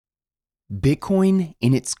Bitcoin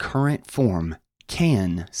in its current form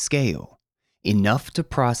can scale enough to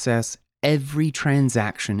process every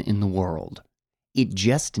transaction in the world. It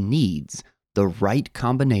just needs the right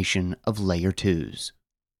combination of layer 2s.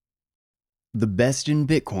 The best in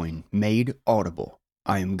Bitcoin made audible.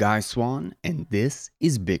 I am Guy Swan, and this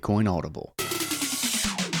is Bitcoin Audible.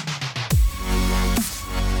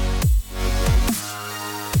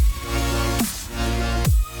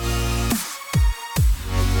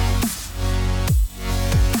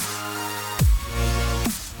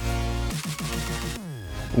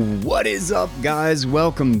 What is up, guys?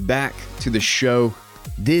 Welcome back to the show.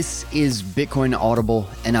 This is Bitcoin Audible,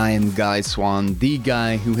 and I am Guy Swan, the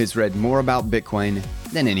guy who has read more about Bitcoin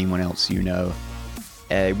than anyone else you know.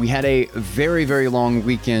 We had a very long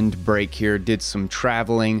weekend break here, did some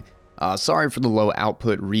traveling. Sorry for the low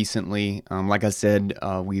output recently. Like I said,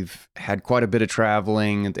 we've had quite a bit of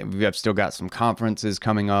traveling. We've still got some conferences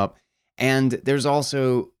coming up, and there's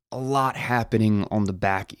also a lot happening on the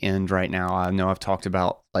back end right now. I know I've talked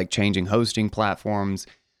about like changing hosting platforms,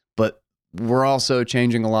 but we're also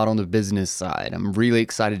changing a lot on the business side. I'm really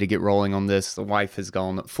excited to get rolling on this. The wife has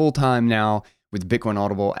gone full time now with Bitcoin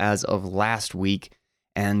Audible as of last week,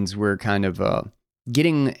 and we're kind of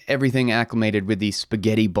getting everything acclimated with the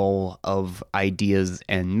spaghetti bowl of ideas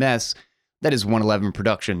and mess that is 111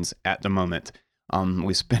 Productions at the moment.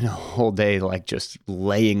 We spent a whole day like just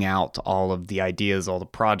laying out all of the ideas, all the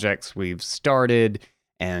projects we've started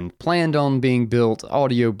and planned on being built,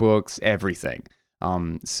 audiobooks, everything.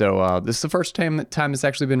 So this is the first time it's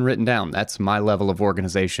actually been written down. That's my level of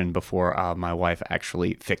organization before my wife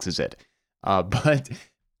actually fixes it. But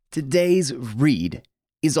today's read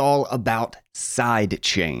is all about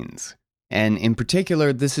sidechains. And in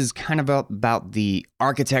particular, this is kind of about the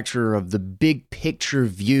architecture of the big picture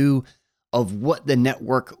view of what the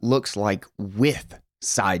network looks like with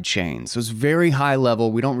sidechains. So it's very high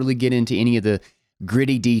level. We don't really get into any of the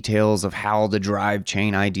gritty details of how the drive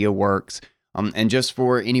chain idea works. And just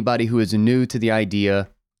for anybody who is new to the idea,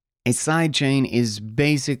 a sidechain is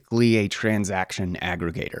basically a transaction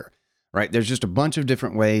aggregator, right? There's just a bunch of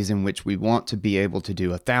different ways in which we want to be able to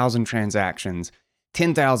do 1,000 transactions,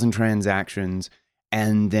 10,000 transactions,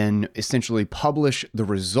 and then essentially publish the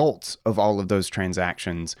results of all of those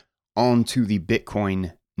transactions onto the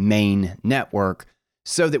Bitcoin main network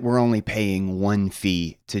so that we're only paying one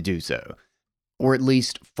fee to do so, or at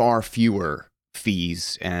least far fewer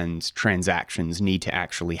fees and transactions need to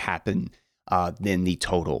actually happen than the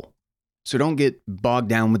total. So don't get bogged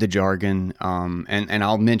down with the jargon. And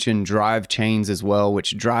I'll mention drive chains as well,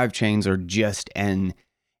 which drive chains are just a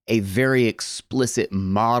very explicit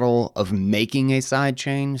model of making a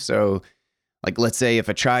sidechain. So like, let's say if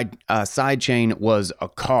a sidechain was a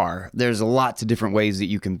car, there's lots of different ways that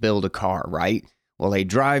you can build a car, right? Well, a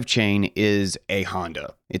drive chain is a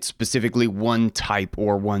Honda. It's specifically one type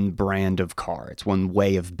or one brand of car. It's one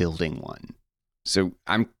way of building one. So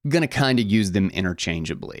I'm going to kind of use them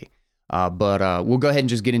interchangeably. But we'll go ahead and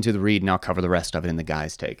just get into the read, and I'll cover the rest of it in the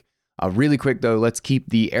guy's take. Really quick, though, let's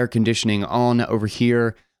keep the air conditioning on over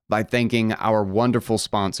here by thanking our wonderful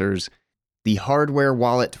sponsors. The hardware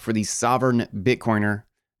wallet for the sovereign Bitcoiner,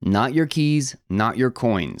 not your keys, not your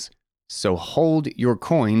coins. So hold your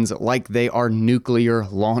coins like they are nuclear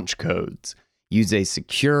launch codes. Use a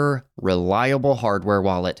secure, reliable hardware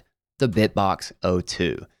wallet, the Bitbox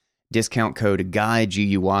O2. Discount code GUY,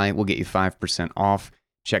 G-U-Y, will get you 5% off.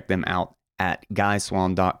 Check them out at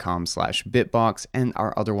guyswan.com/bitbox and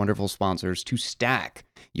our other wonderful sponsors to stack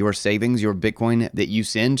your savings, your Bitcoin that you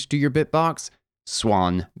send to your Bitbox,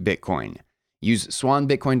 Swan Bitcoin. Use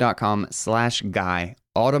swanbitcoin.com/guy,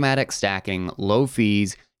 automatic stacking, low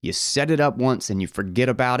fees. You set it up once and you forget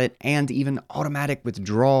about it, and even automatic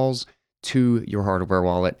withdrawals to your hardware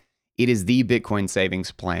wallet. It is the Bitcoin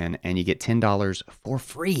savings plan, and you get $10 for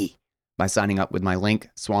free by signing up with my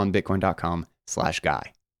link,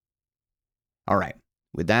 swanbitcoin.com/guy. All right,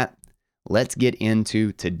 with that, let's get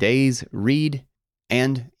into today's read,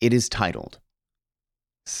 and it is titled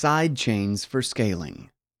Sidechains for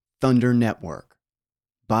Scaling, Thunder Network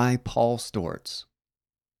by Paul Sztorc.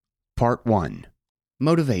 Part 1.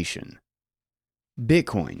 Motivation.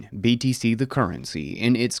 Bitcoin, BTC the currency,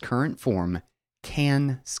 in its current form,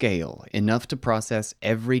 can scale enough to process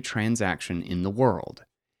every transaction in the world.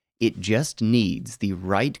 It just needs the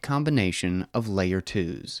right combination of layer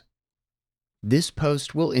 2s. This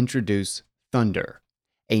post will introduce Thunder,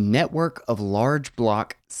 a network of large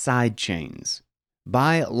block sidechains.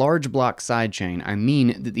 By large block sidechain, I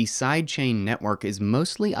mean that the sidechain network is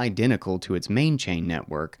mostly identical to its main chain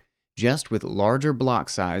network, just with larger block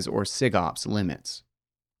size or SIGOPS limits.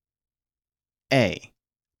 A.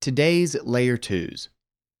 Today's Layer 2s.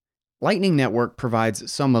 Lightning Network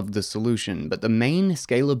provides some of the solution, but the main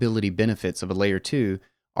scalability benefits of a Layer 2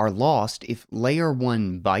 are lost if Layer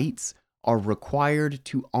 1 bytes are required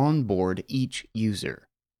to onboard each user.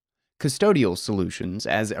 Custodial solutions,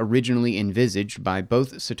 as originally envisaged by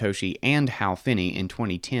both Satoshi and Hal Finney in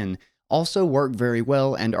 2010, also work very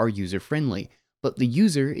well and are user-friendly, but the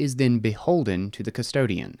user is then beholden to the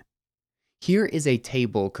custodian. Here is a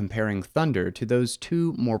table comparing Thunder to those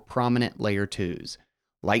two more prominent Layer 2s,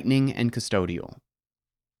 Lightning and Custodial.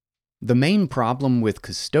 The main problem with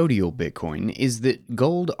custodial Bitcoin is that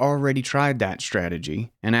gold already tried that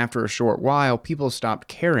strategy, and after a short while, people stopped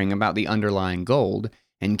caring about the underlying gold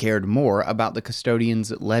and cared more about the custodian's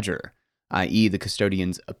ledger, i.e. the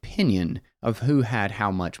custodian's opinion of who had how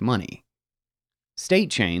much money. State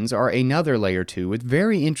chains are another Layer 2 with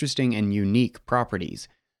very interesting and unique properties.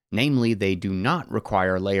 Namely, they do not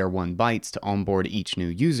require Layer 1 bytes to onboard each new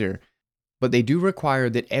user, but they do require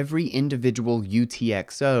that every individual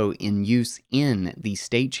UTXO in use in the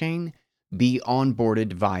state chain be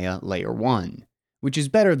onboarded via Layer 1, which is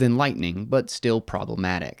better than Lightning, but still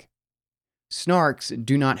problematic. Snarks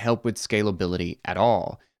do not help with scalability at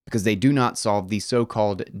all, because they do not solve the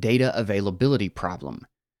so-called data availability problem.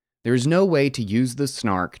 There is no way to use the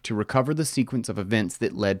snark to recover the sequence of events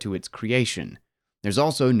that led to its creation. There's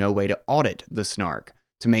also no way to audit the snark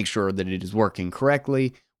to make sure that it is working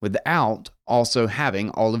correctly without also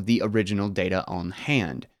having all of the original data on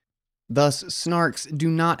hand. Thus, snarks do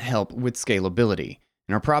not help with scalability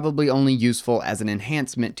and are probably only useful as an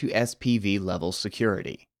enhancement to SPV level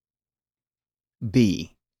security.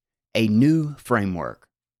 B. A new framework.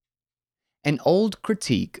 An old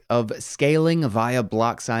critique of scaling via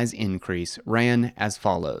block size increase ran as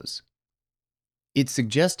follows. It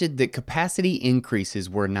suggested that capacity increases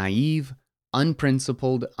were naive,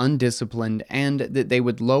 unprincipled, undisciplined, and that they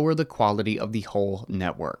would lower the quality of the whole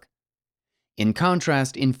network. In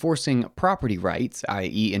contrast, enforcing property rights,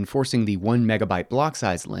 i.e. enforcing the 1 megabyte block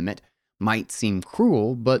size limit, might seem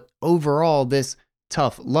cruel, but overall this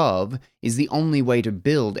tough love is the only way to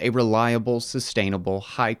build a reliable, sustainable,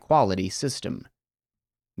 high-quality system.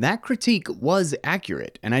 That critique was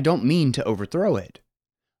accurate, and I don't mean to overthrow it,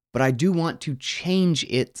 but I do want to change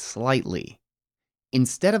it slightly.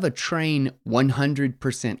 Instead of a train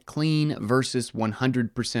 100% clean versus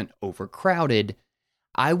 100% overcrowded,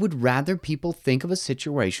 I would rather people think of a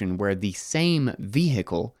situation where the same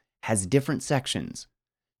vehicle has different sections: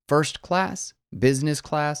 first class, business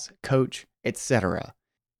class, coach, etc.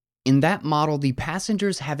 In that model, the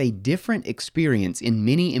passengers have a different experience in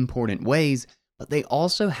many important ways, but they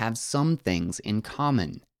also have some things in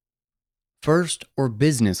common. First or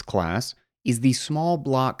business class is the small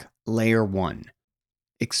block Layer 1.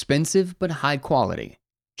 Expensive but high quality,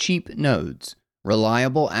 cheap nodes,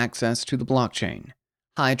 reliable access to the blockchain,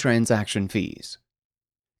 high transaction fees.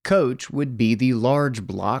 Coach would be the large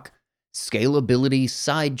block, scalability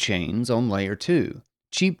sidechains on Layer 2.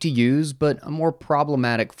 Cheap to use, but a more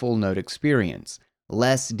problematic full node experience,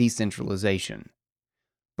 less decentralization.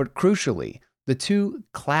 But crucially, the two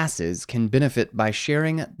classes can benefit by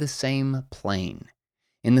sharing the same plane.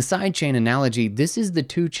 In the sidechain analogy, this is the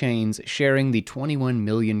two chains sharing the 21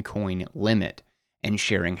 million coin limit and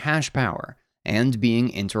sharing hash power and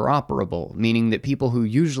being interoperable, meaning that people who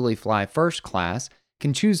usually fly first class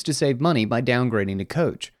can choose to save money by downgrading to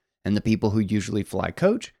coach, and the people who usually fly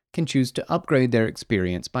coach can choose to upgrade their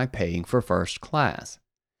experience by paying for first class.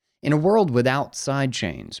 In a world without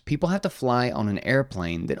sidechains, people have to fly on an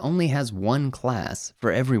airplane that only has one class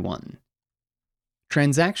for everyone.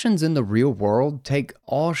 Transactions in the real world take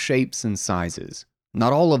all shapes and sizes.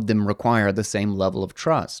 Not all of them require the same level of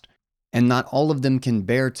trust, and not all of them can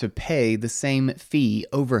bear to pay the same fee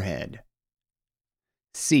overhead.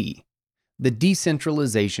 C. The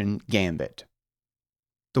decentralization gambit.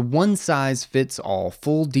 The one-size-fits-all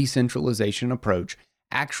full decentralization approach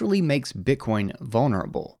actually makes Bitcoin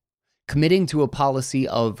vulnerable. Committing to a policy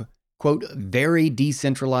of, quote, very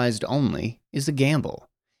decentralized only is a gamble.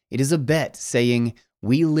 It is a bet saying,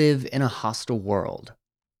 we live in a hostile world.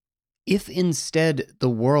 If instead the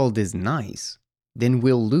world is nice, then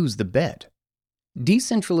we'll lose the bet.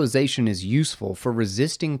 Decentralization is useful for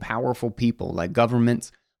resisting powerful people like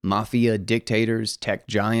governments, mafia, dictators, tech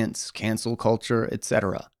giants, cancel culture,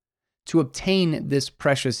 etc. To obtain this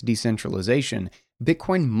precious decentralization,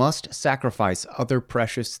 Bitcoin must sacrifice other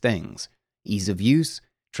precious things: ease of use,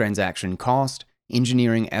 transaction cost,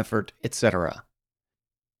 engineering effort, etc.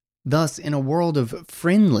 Thus, in a world of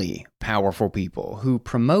friendly, powerful people who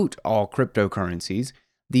promote all cryptocurrencies,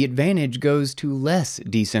 the advantage goes to less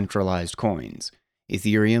decentralized coins,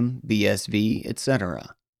 Ethereum, BSV,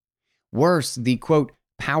 etc. Worse, the quote,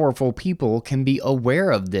 powerful people can be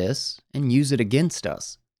aware of this and use it against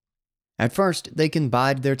us. At first, they can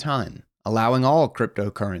bide their time, allowing all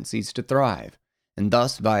cryptocurrencies to thrive, and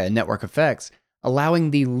thus, via network effects,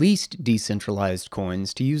 allowing the least decentralized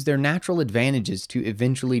coins to use their natural advantages to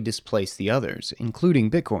eventually displace the others,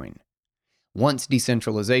 including Bitcoin. Once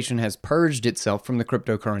decentralization has purged itself from the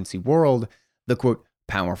cryptocurrency world, the quote,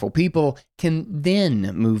 powerful people can then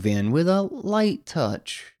move in with a light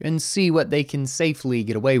touch and see what they can safely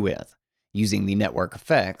get away with, using the network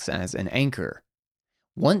effects as an anchor.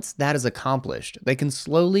 Once that is accomplished, they can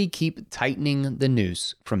slowly keep tightening the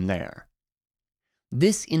noose from there.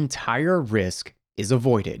 This entire risk is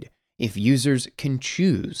avoided if users can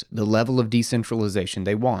choose the level of decentralization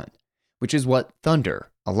they want, which is what Thunder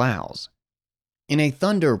allows. In a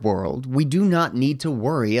Thunder world, we do not need to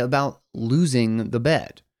worry about losing the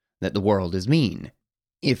bet that the world is mean.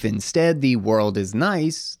 If instead the world is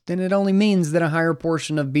nice, then it only means that a higher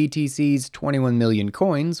portion of BTC's 21 million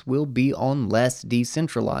coins will be on less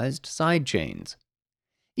decentralized sidechains.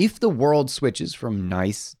 If the world switches from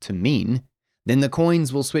nice to mean, then the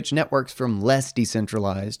coins will switch networks from less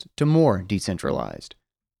decentralized to more decentralized.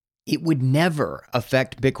 It would never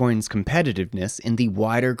affect Bitcoin's competitiveness in the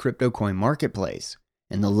wider crypto coin marketplace,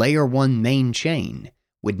 and the Layer 1 main chain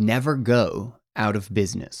would never go out of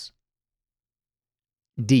business.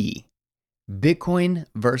 D. Bitcoin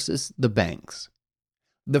versus the banks.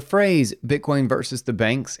 The phrase Bitcoin versus the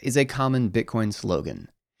banks is a common Bitcoin slogan.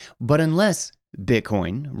 But unless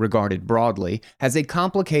Bitcoin, regarded broadly, has a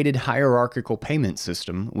complicated hierarchical payment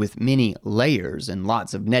system with many layers and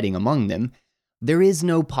lots of netting among them, there is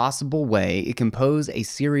no possible way it can pose a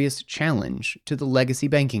serious challenge to the legacy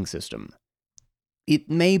banking system. It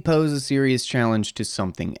may pose a serious challenge to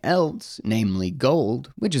something else, namely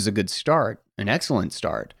gold, which is a good start, an excellent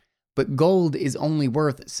start, but gold is only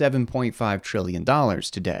worth $7.5 trillion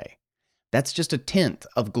today. That's just a tenth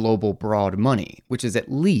of global broad money, which is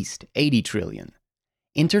at least 80 trillion.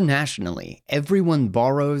 Internationally, everyone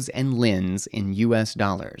borrows and lends in US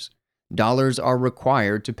dollars. Dollars are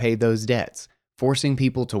required to pay those debts, forcing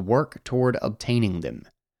people to work toward obtaining them.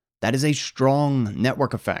 That is a strong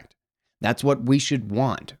network effect. That's what we should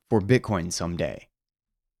want for Bitcoin someday.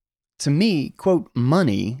 To me, quote,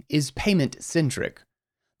 money is payment-centric.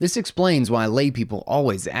 This explains why laypeople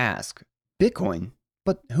always ask, Bitcoin?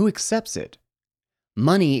 But who accepts it?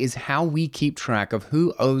 Money is how we keep track of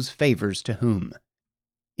who owes favors to whom.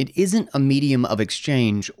 It isn't a medium of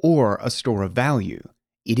exchange or a store of value.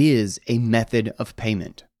 It is a method of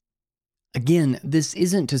payment. Again, this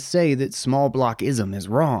isn't to say that small blockism is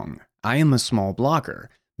wrong. I am a small blocker.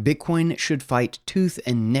 Bitcoin should fight tooth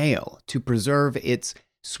and nail to preserve its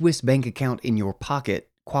Swiss bank account in your pocket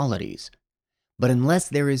qualities. But unless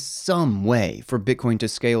there is some way for Bitcoin to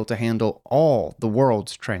scale to handle all the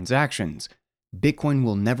world's transactions, Bitcoin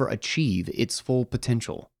will never achieve its full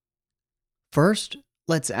potential. First,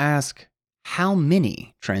 let's ask, how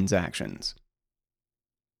many transactions?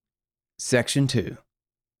 Section 2.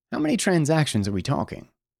 How many transactions are we talking?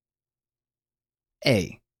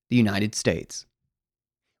 A. The United States.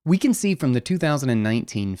 We can see from the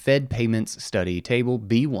 2019 Fed Payments Study Table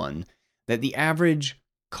B1 that the average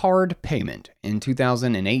card payment in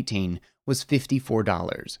 2018 was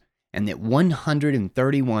 $54, and that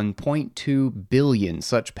 131.2 billion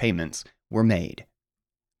such payments were made.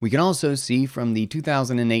 We can also see from the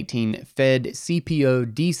 2018 Fed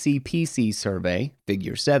CPO DCPC survey,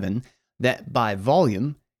 Figure 7, that by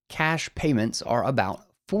volume, cash payments are about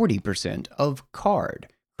 40% of card,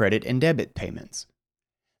 credit, and debit payments.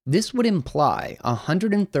 This would imply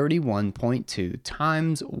 131.2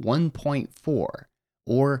 times 1.4,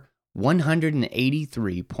 or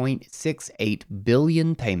 183.68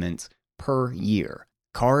 billion payments per year,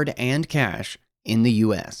 card and cash, in the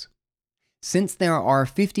US. Since there are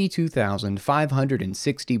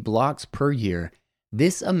 52,560 blocks per year,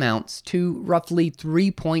 this amounts to roughly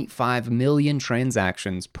 3.5 million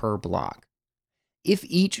transactions per block. If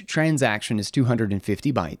each transaction is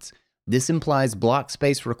 250 bytes, this implies block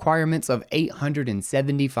space requirements of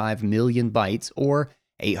 875 million bytes, or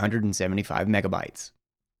 875 megabytes.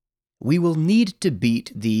 We will need to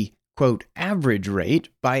beat the, quote, average rate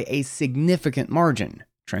by a significant margin.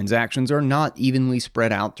 Transactions are not evenly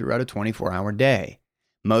spread out throughout a 24-hour day.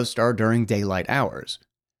 Most are during daylight hours.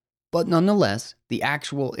 But nonetheless, the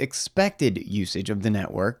actual expected usage of the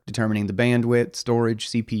network, determining the bandwidth, storage,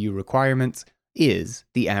 CPU requirements, is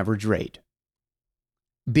the average rate.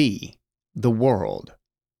 B. The world.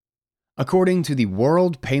 According to the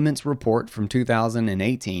World Payments Report from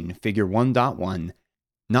 2018, Figure 1.1,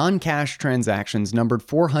 Non-cash transactions numbered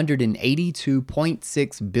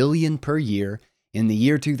 482.6 billion per year in the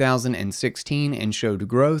year 2016 and showed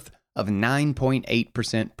growth of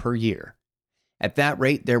 9.8% per year. At that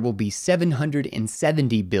rate, there will be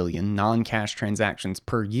 770 billion non-cash transactions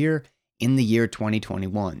per year in the year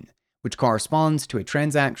 2021, which corresponds to a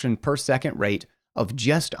transaction per second rate of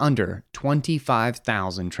just under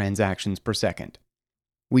 25,000 transactions per second.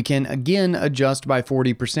 We can again adjust by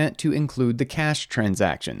 40% to include the cash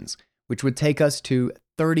transactions, which would take us to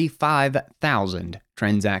 35,000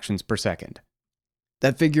 transactions per second.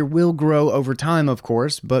 That figure will grow over time, of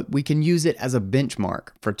course, but we can use it as a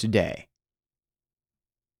benchmark for today.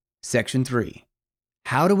 Section 3.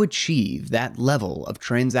 How to achieve that level of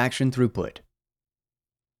transaction throughput.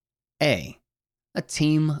 A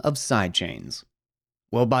team of sidechains.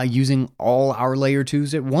 Well, by using all our layer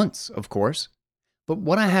 2s at once, of course. But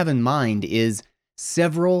what I have in mind is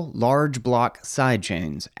several large block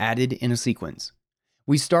sidechains added in a sequence.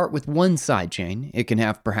 We start with one sidechain. It can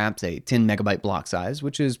have perhaps a 10 megabyte block size,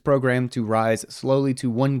 which is programmed to rise slowly to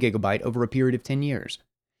 1 gigabyte over a period of 10 years.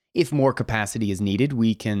 If more capacity is needed,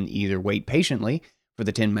 we can either wait patiently for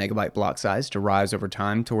the 10 megabyte block size to rise over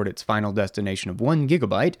time toward its final destination of 1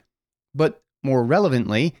 gigabyte, but more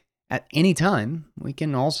relevantly, at any time, we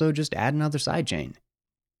can also just add another sidechain.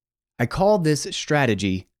 I call this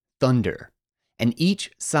strategy Thunder, and each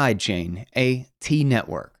sidechain a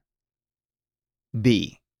T-network.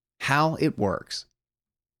 B. How it works.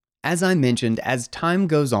 As I mentioned, as time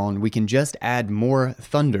goes on, we can just add more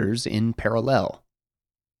Thunders in parallel.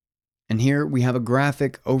 And here we have a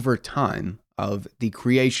graphic over time of the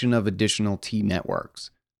creation of additional T-networks.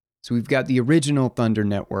 So we've got the original Thunder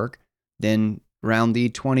network, then around the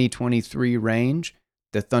 2023 range,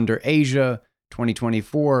 the Thunder Asia,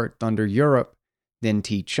 2024, Thunder Europe, then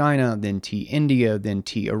T China, then T India, then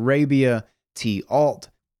T Arabia, T Alt,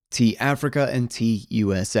 T Africa, and T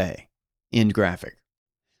USA. End graphic.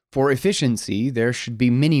 For efficiency, there should be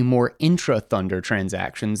many more intra-Thunder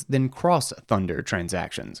transactions than cross-Thunder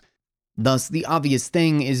transactions. Thus, the obvious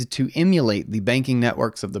thing is to emulate the banking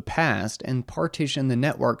networks of the past and partition the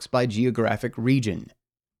networks by geographic region.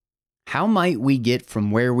 How might we get from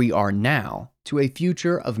where we are now to a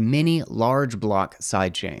future of many large block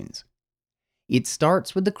sidechains? It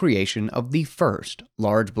starts with the creation of the first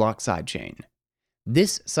large block sidechain.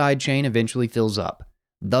 This sidechain eventually fills up.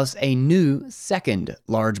 Thus, a new second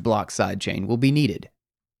large block sidechain will be needed.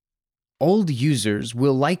 Old users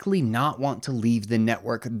will likely not want to leave the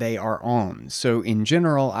network they are on, so in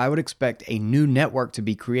general, I would expect a new network to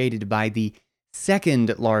be created by the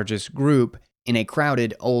second largest group in a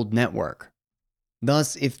crowded old network.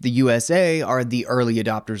 Thus, if the USA are the early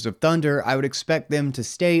adopters of Thunder, I would expect them to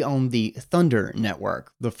stay on the Thunder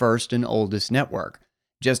network, the first and oldest network,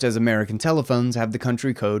 just as American telephones have the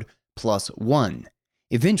country code +1.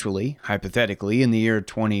 Eventually, hypothetically, in the year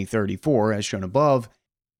 2034, as shown above,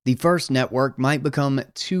 the first network might become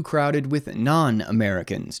too crowded with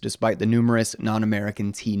non-Americans, despite the numerous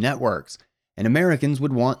non-American T networks, and Americans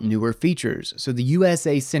would want newer features, so the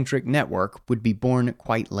USA-centric network would be born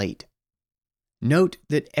quite late. Note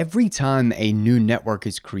that every time a new network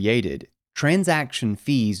is created, transaction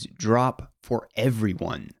fees drop for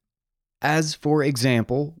everyone. As for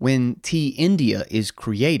example, when T India is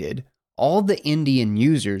created, all the Indian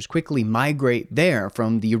users quickly migrate there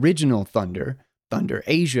from the original Thunder, Thunder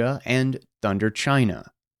Asia, and Thunder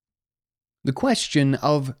China. The question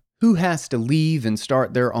of who has to leave and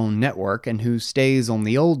start their own network and who stays on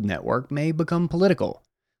the old network may become political,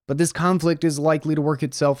 but this conflict is likely to work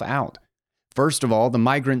itself out. First of all, the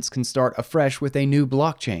migrants can start afresh with a new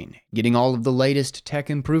blockchain, getting all of the latest tech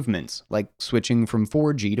improvements, like switching from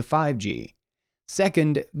 4G to 5G.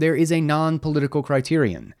 Second, there is a non-political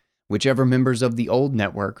criterion. Whichever members of the old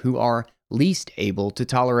network who are least able to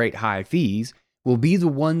tolerate high fees will be the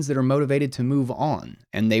ones that are motivated to move on,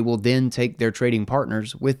 and they will then take their trading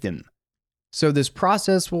partners with them. So this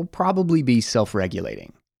process will probably be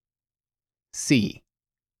self-regulating. C.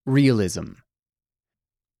 Realism.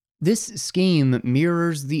 This scheme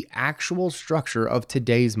mirrors the actual structure of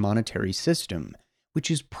today's monetary system, which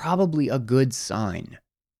is probably a good sign.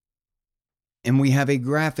 And we have a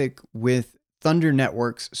graphic with Thunder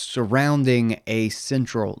networks surrounding a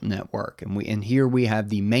central network. And here we have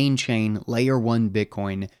the main chain, layer 1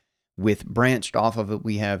 Bitcoin, with branched off of it,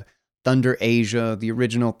 we have Thunder Asia, the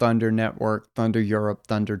original Thunder network, Thunder Europe,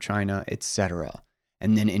 Thunder China, etc.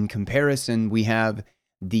 And then in comparison, we have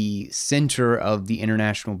the center of the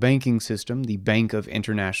international banking system, the Bank of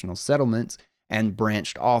International Settlements, and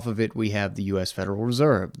branched off of it, we have the US Federal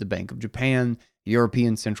Reserve, the Bank of Japan, the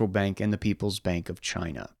European Central Bank, and the People's Bank of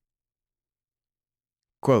China.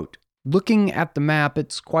 Quote, looking at the map,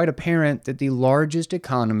 it's quite apparent that the largest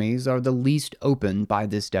economies are the least open by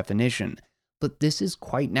this definition. But this is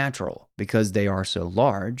quite natural because they are so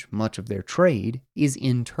large, much of their trade is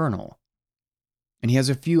internal. And he has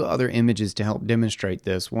a few other images to help demonstrate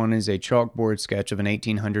this. One is a chalkboard sketch of an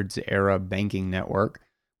 1800s era banking network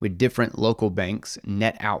with different local banks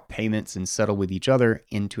net out payments and settle with each other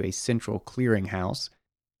into a central clearinghouse.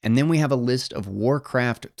 And then we have a list of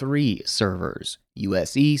Warcraft 3 servers,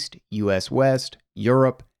 US East, US West,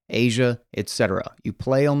 Europe, Asia, etc. You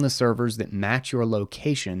play on the servers that match your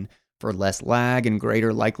location for less lag and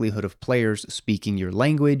greater likelihood of players speaking your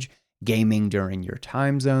language, gaming during your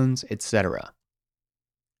time zones, etc.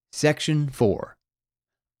 Section 4.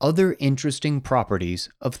 Other interesting properties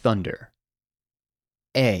of Thunder.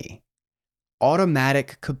 A.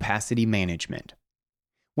 Automatic capacity management.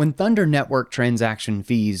 When Thunder network transaction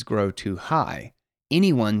fees grow too high,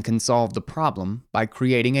 anyone can solve the problem by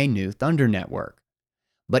creating a new Thunder network.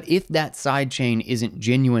 But if that sidechain isn't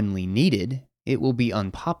genuinely needed, it will be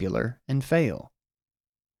unpopular and fail.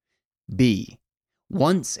 B.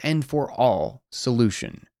 Once and for all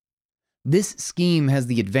solution. This scheme has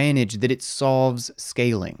the advantage that it solves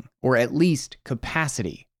scaling, or at least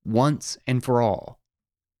capacity, once and for all.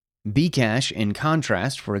 Bcash, in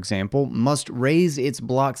contrast, for example, must raise its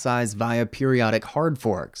block size via periodic hard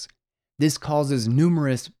forks. This causes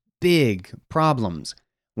numerous big problems.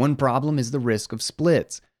 One problem is the risk of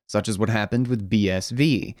splits, such as what happened with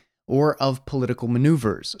BSV, or of political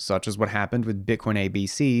maneuvers, such as what happened with Bitcoin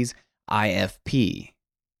ABC's IFP.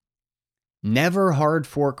 Never hard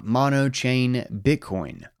fork mono-chain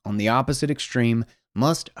Bitcoin, on the opposite extreme,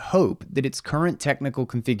 must hope that its current technical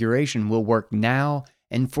configuration will work now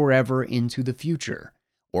and forever into the future,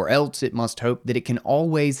 or else it must hope that it can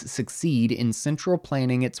always succeed in central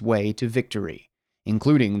planning its way to victory,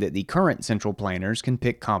 including that the current central planners can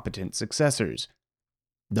pick competent successors.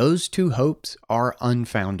 Those two hopes are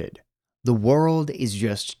unfounded. The world is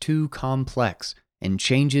just too complex and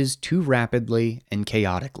changes too rapidly and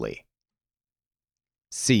chaotically.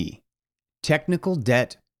 C. Technical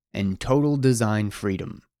debt and total design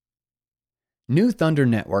freedom. New Thunder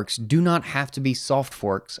networks do not have to be soft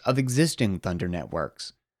forks of existing Thunder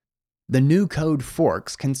networks. The new code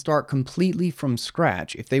forks can start completely from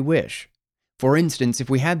scratch if they wish. For instance, if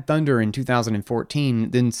we had Thunder in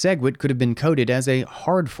 2014, then SegWit could have been coded as a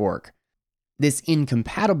hard fork. This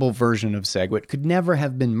incompatible version of SegWit could never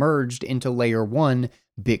have been merged into Layer 1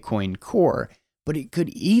 Bitcoin Core, but it could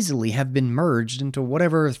easily have been merged into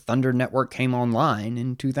whatever Thunder network came online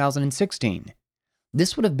in 2016.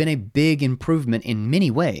 This would have been a big improvement in many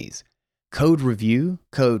ways. Code review,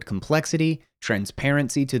 code complexity,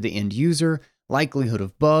 transparency to the end user, likelihood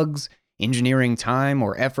of bugs, engineering time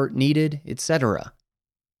or effort needed, etc.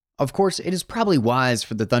 Of course, it is probably wise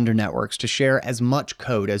for the Thunder networks to share as much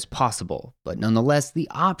code as possible, but nonetheless the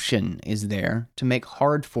option is there to make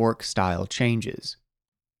hard fork style changes.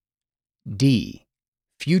 D.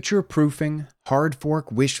 Future-proofing, hard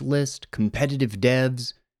fork wish list, competitive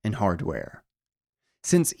devs, and hardware.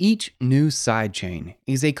 Since each new sidechain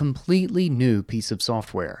is a completely new piece of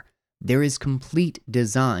software, there is complete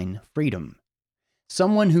design freedom.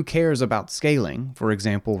 Someone who cares about scaling, for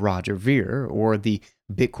example Roger Ver or the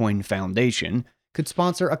Bitcoin Foundation, could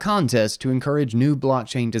sponsor a contest to encourage new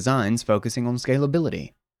blockchain designs focusing on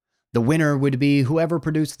scalability. The winner would be whoever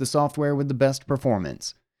produced the software with the best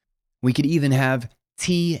performance. We could even have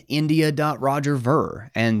tindia.rogerver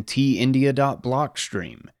and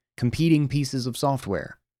tindia.blockstream, competing pieces of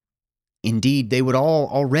software. Indeed, they would all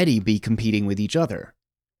already be competing with each other.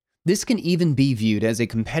 This can even be viewed as a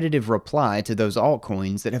competitive reply to those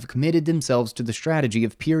altcoins that have committed themselves to the strategy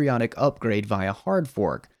of periodic upgrade via hard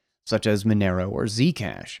fork, such as Monero or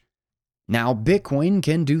Zcash. Now, Bitcoin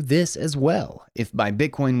can do this as well, if by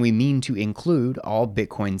Bitcoin we mean to include all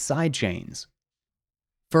Bitcoin sidechains.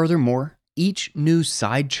 Furthermore, each new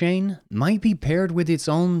sidechain might be paired with its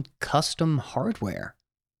own custom hardware.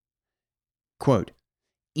 Quote,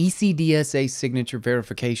 ECDSA signature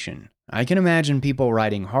verification. I can imagine people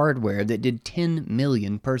writing hardware that did 10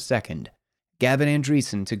 million per second. Gavin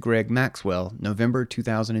Andreessen to Greg Maxwell, November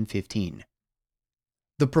 2015.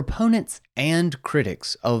 The proponents and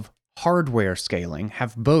critics of hardware scaling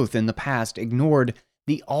have both in the past ignored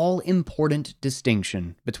the all-important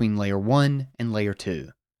distinction between Layer 1 and Layer 2.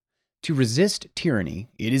 To resist tyranny,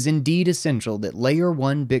 it is indeed essential that Layer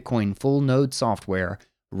 1 Bitcoin full node software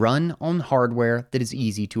run on hardware that is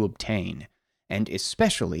easy to obtain, and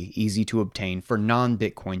especially easy to obtain for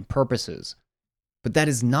non-Bitcoin purposes. But that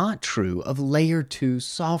is not true of Layer 2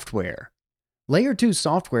 software. Layer 2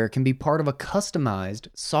 software can be part of a customized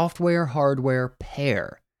software-hardware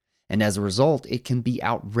pair, and as a result, it can be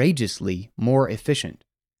outrageously more efficient.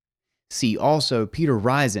 See also Peter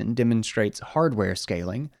Risen demonstrates hardware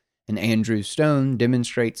scaling, and Andrew Stone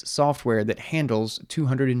demonstrates software that handles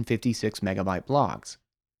 256 megabyte blocks.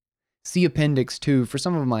 See Appendix 2 for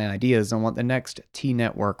some of my ideas on what the next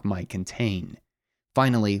T-network might contain.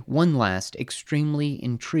 Finally, one last extremely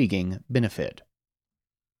intriguing benefit.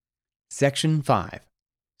 Section 5.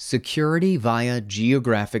 Security via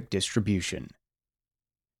geographic distribution.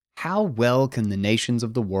 How well can the nations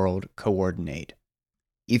of the world coordinate?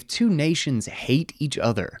 If two nations hate each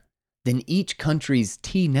other, then each country's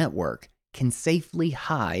T-network can safely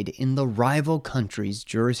hide in the rival country's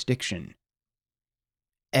jurisdiction.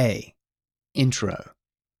 A. Intro.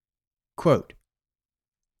 Quote,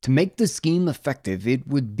 to make the scheme effective, it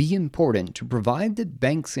would be important to provide that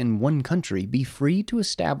banks in one country be free to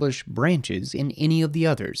establish branches in any of the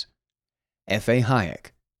others. F. A.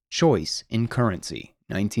 Hayek, Choice in Currency,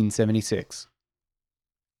 1976.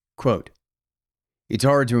 Quote, it's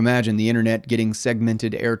hard to imagine the internet getting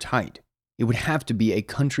segmented airtight. It would have to be a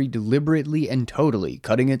country deliberately and totally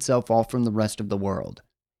cutting itself off from the rest of the world.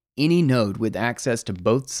 Any node with access to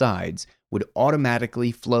both sides would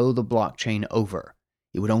automatically flow the blockchain over.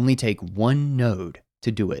 It would only take one node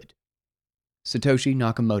to do it. Satoshi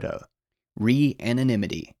Nakamoto,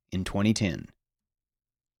 Re-anonymity in 2010.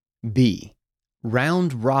 B.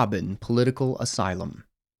 Round-robin political asylum.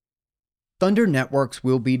 Thunder networks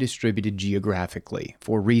will be distributed geographically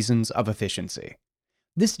for reasons of efficiency.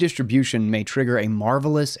 This distribution may trigger a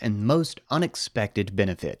marvelous and most unexpected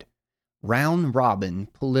benefit: round-robin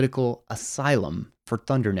political asylum for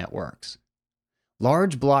Thunder networks.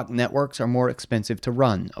 Large block networks are more expensive to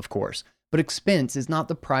run, of course, but expense is not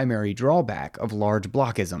the primary drawback of large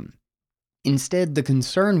blockism. Instead, the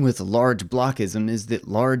concern with large blockism is that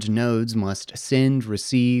large nodes must send,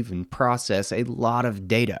 receive, and process a lot of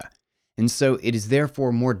data, and so it is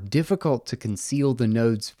therefore more difficult to conceal the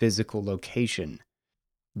node's physical location.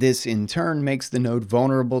 This, in turn, makes the node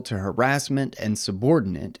vulnerable to harassment and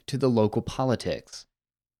subordinate to the local politics.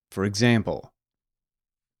 For example,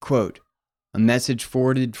 quote, a message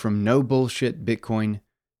forwarded from No Bullshit Bitcoin,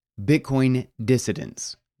 Bitcoin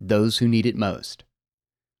dissidents, those who need it most.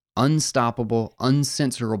 Unstoppable,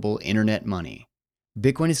 uncensorable internet money.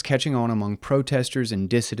 Bitcoin is catching on among protesters and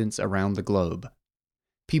dissidents around the globe.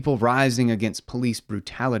 People rising against police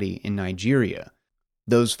brutality in Nigeria.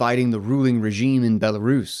 Those fighting the ruling regime in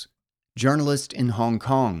Belarus. Journalists in Hong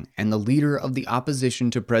Kong and the leader of the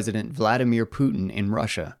opposition to President Vladimir Putin in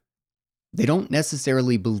Russia. They don't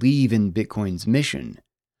necessarily believe in Bitcoin's mission,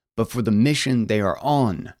 but for the mission they are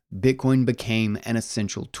on, Bitcoin became an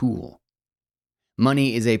essential tool.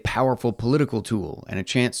 Money is a powerful political tool, and a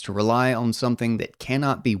chance to rely on something that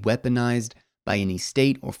cannot be weaponized by any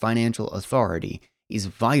state or financial authority is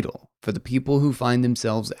vital for the people who find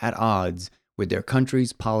themselves at odds with their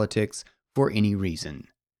country's politics for any reason.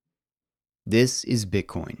 This is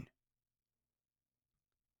Bitcoin.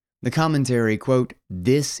 The commentary, quote,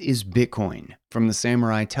 this is Bitcoin, from the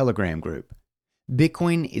Samurai Telegram group.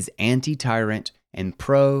 Bitcoin is anti-tyrant and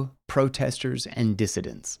pro-protesters and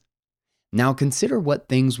dissidents. Now consider what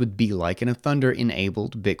things would be like in a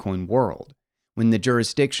Thunder-enabled Bitcoin world, when the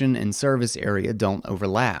jurisdiction and service area don't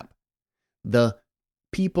overlap. The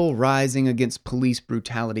people rising against police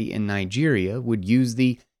brutality in Nigeria would use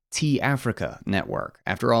the T-Africa network.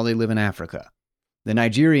 After all, they live in Africa. The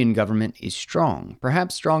Nigerian government is strong,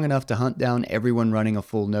 perhaps strong enough to hunt down everyone running a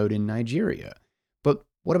full node in Nigeria. But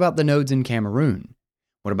what about the nodes in Cameroon?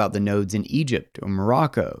 What about the nodes in Egypt or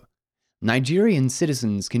Morocco? Nigerian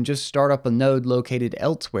citizens can just start up a node located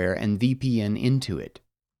elsewhere and VPN into it.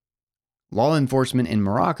 Law enforcement in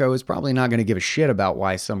Morocco is probably not going to give a shit about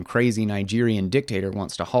why some crazy Nigerian dictator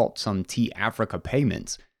wants to halt some T-Africa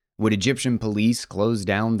payments. Would Egyptian police close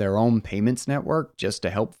down their own payments network just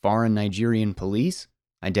to help foreign Nigerian police?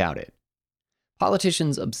 I doubt it.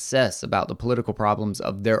 Politicians obsess about the political problems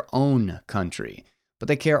of their own country, but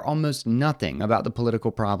they care almost nothing about the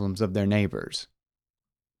political problems of their neighbors.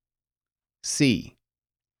 C.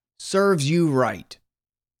 Serves you right.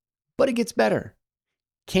 But it gets better.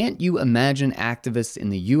 Can't you imagine activists in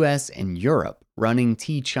the US and Europe running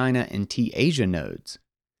T-China and T-Asia nodes?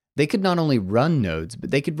 They could not only run nodes,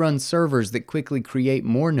 but they could run servers that quickly create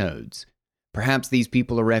more nodes. Perhaps these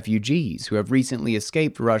people are refugees who have recently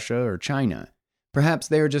escaped Russia or China. Perhaps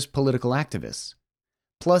they are just political activists.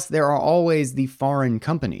 Plus, there are always the foreign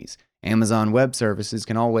companies. Amazon Web Services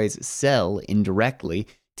can always sell indirectly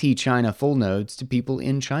T-China full nodes to people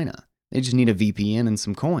in China. They just need a VPN and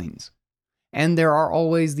some coins. And there are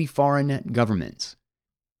always the foreign governments.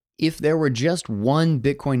 If there were just one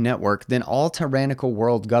Bitcoin network, then all tyrannical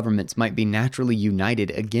world governments might be naturally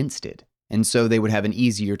united against it, and so they would have an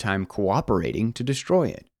easier time cooperating to destroy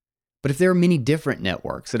it. But if there are many different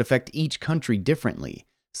networks that affect each country differently,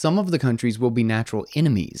 some of the countries will be natural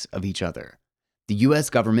enemies of each other. The US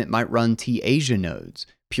government might run T-Asia nodes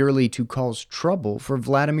purely to cause trouble for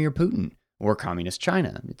Vladimir Putin or Communist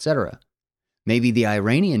China, etc. Maybe the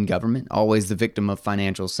Iranian government, always the victim of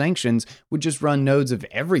financial sanctions, would just run nodes of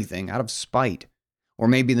everything out of spite. Or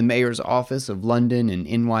maybe the mayor's office of London and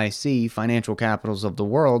NYC, financial capitals of the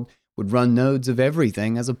world, would run nodes of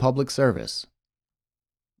everything as a public service.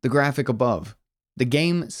 The graphic above. The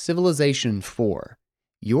game Civilization 4.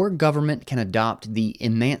 Your government can adopt the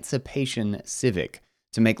Emancipation Civic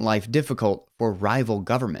to make life difficult for rival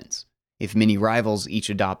governments. If many rivals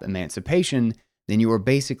each adopt Emancipation, then you are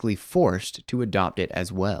basically forced to adopt it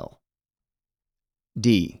as well.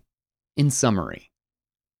 D. In summary,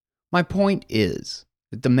 my point is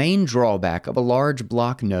that the main drawback of a large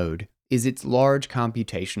block node is its large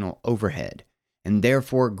computational overhead, and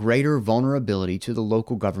therefore greater vulnerability to the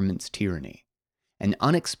local government's tyranny. An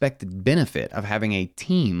unexpected benefit of having a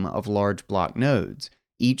team of large block nodes,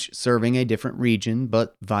 each serving a different region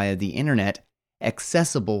but via the internet,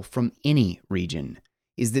 accessible from any region,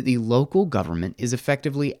 is that the local government is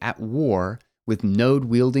effectively at war with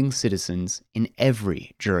node-wielding citizens in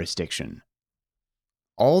every jurisdiction.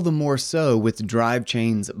 All the more so with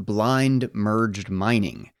Drivechain's blind merged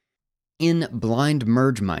mining. In blind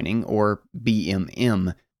merge mining, or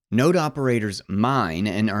BMM, node operators mine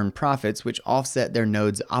and earn profits which offset their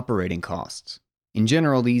node's operating costs. In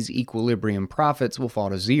general, these equilibrium profits will fall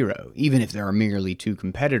to zero, even if there are merely two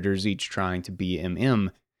competitors each trying to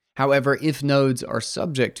BMM. However, if nodes are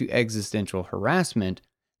subject to existential harassment,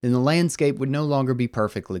 then the landscape would no longer be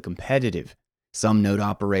perfectly competitive. Some node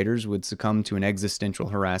operators would succumb to an existential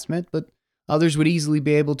harassment, but others would easily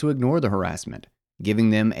be able to ignore the harassment, giving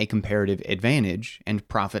them a comparative advantage and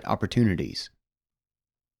profit opportunities.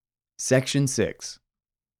 Section 6.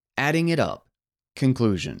 Adding it up.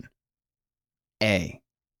 Conclusion. A.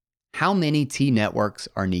 How many T-networks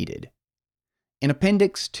are needed? In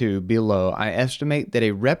Appendix 2 below, I estimate that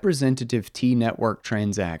a representative T-network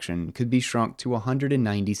transaction could be shrunk to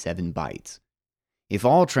 197 bytes. If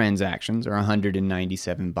all transactions are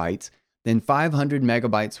 197 bytes, then 500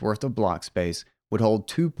 megabytes worth of block space would hold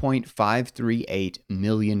 2.538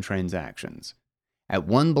 million transactions. At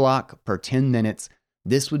one block per 10 minutes,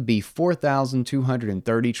 this would be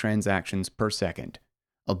 4,230 transactions per second.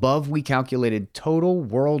 Above, we calculated total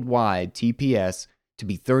worldwide TPS to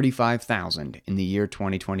be 35,000 in the year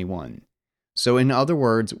 2021. So in other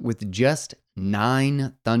words, with just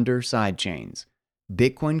 9 Thunder sidechains,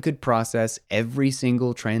 Bitcoin could process every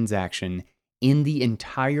single transaction in the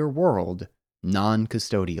entire world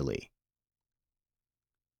non-custodially.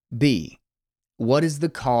 B. What is the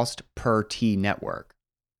cost per T network?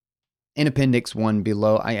 In Appendix 1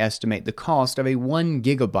 below, I estimate the cost of a 1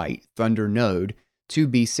 gigabyte Thunder node to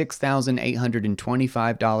be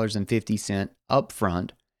 $6,825.50 upfront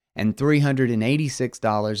and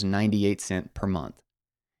 $386.98 per month.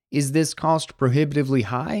 Is this cost prohibitively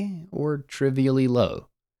high or trivially low?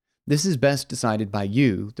 This is best decided by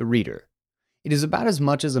you, the reader. It is about as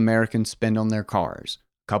much as Americans spend on their cars,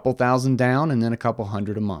 a couple thousand down and then a couple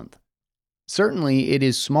hundred a month. Certainly, it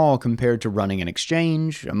is small compared to running an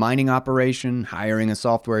exchange, a mining operation, hiring a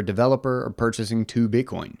software developer, or purchasing 2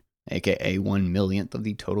 Bitcoin, aka 1/millionth of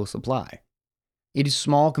the total supply. It is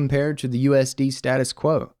small compared to the USD status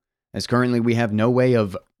quo, as currently we have no way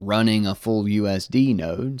of running a full USD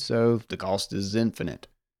node, so the cost is infinite.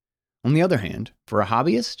 On the other hand, for a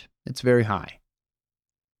hobbyist, it's very high.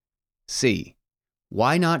 C.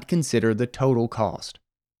 Why not consider the total cost?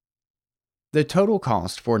 The total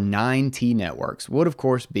cost for 9 T networks would of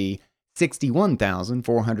course be $61,429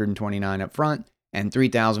 upfront and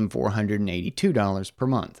 $3,482 per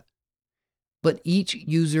month. But each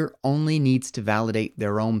user only needs to validate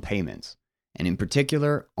their own payments, and in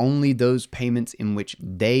particular, only those payments in which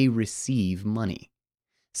they receive money.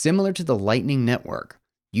 Similar to the Lightning Network,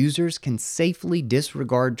 users can safely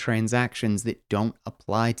disregard transactions that don't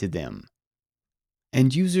apply to them.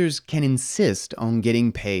 And users can insist on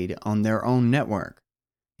getting paid on their own network.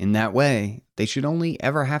 In that way, they should only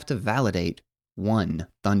ever have to validate one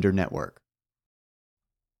Thunder network.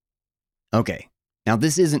 Okay, now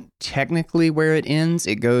this isn't technically where it ends.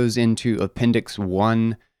 It goes into Appendix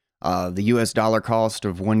 1, the US dollar cost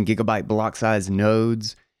of 1 gigabyte block size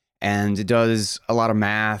nodes, and it does a lot of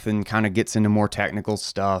math and kind of gets into more technical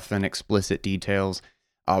stuff and explicit details.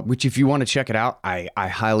 which if you want to check it out, I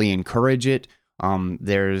highly encourage it.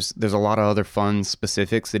 There's a lot of other fun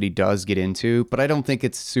specifics that he does get into, but I don't think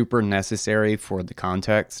it's super necessary for the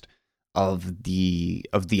context of the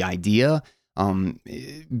idea.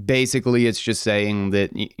 Basically, it's just saying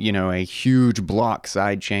that, a huge block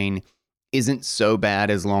sidechain isn't so bad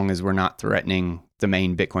as long as we're not threatening the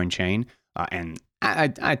main Bitcoin chain. And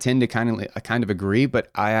I tend to kind of agree, but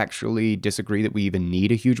I actually disagree that we even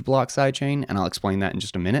need a huge block sidechain, and I'll explain that in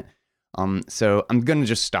just a minute. So I'm going to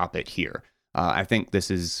just stop it here. I think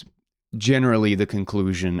this is generally the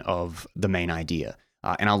conclusion of the main idea.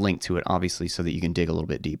 And I'll link to it, obviously, so that you can dig a little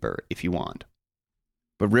bit deeper if you want.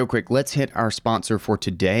 But real quick, let's hit our sponsor for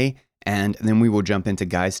today, and then we will jump into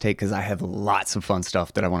Guy's Take, because I have lots of fun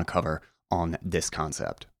stuff that I want to cover on this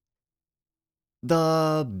concept.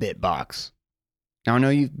 The Bitbox. Now, I know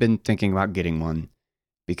you've been thinking about getting one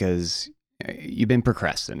because you've been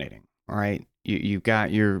procrastinating, all right? You've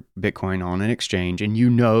got your Bitcoin on an exchange, and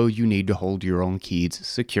you need to hold your own keys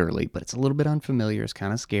securely, but it's a little bit unfamiliar. It's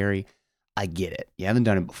kind of scary. I get it. You haven't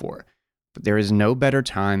done it before. But there is no better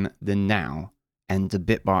time than now, and the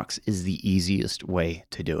Bitbox is the easiest way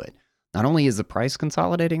to do it. Not only is the price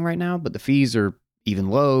consolidating right now, but the fees are even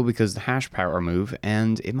low because the hash power move,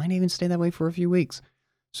 and it might even stay that way for a few weeks.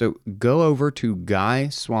 So go over to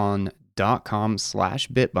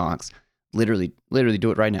guyswann.com/Bitbox. Literally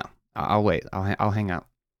do it right now. I'll wait. I'll hang out.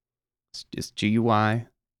 It's just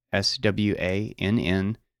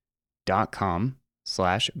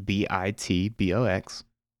guyswann.com/BITBOX.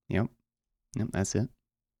 Yep, that's it. All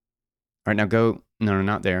right, now go. No,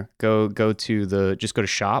 not there. Go to just go to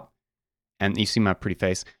shop, and you see my pretty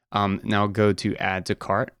face. Now go to add to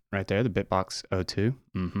cart right there. The Bitbox 02.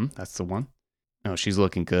 That's the one. Oh, she's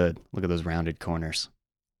looking good. Look at those rounded corners.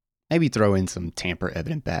 Maybe throw in some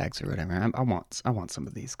tamper-evident bags or whatever. I want some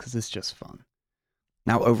of these because it's just fun.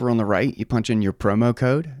 Now over on the right, you punch in your promo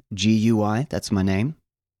code, GUI. That's my name.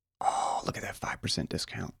 Oh, look at that 5%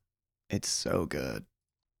 discount. It's so good.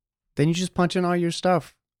 Then you just punch in all your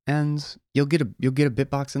stuff, and you'll get a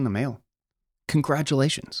Bitbox in the mail.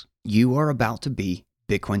 Congratulations. You are about to be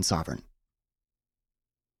Bitcoin sovereign.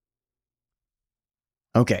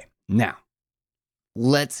 Okay, now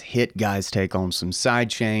let's hit Guy's Take on some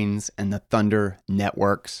sidechains and the Thunder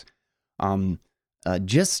networks.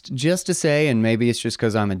 Just to say, and maybe it's just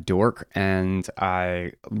because I'm a dork and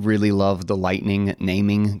I really love the Lightning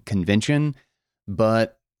naming convention,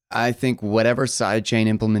 but I think whatever sidechain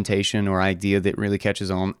implementation or idea that really catches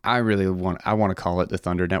on, I want to call it the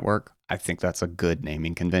Thunder network. I think that's a good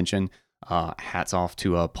naming convention. Hats off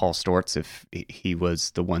to Paul Sztorc if he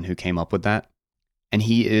was the one who came up with that. And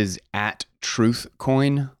he is at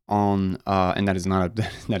TruthCoin on, and that is not a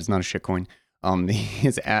shitcoin. He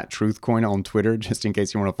is at TruthCoin on Twitter, just in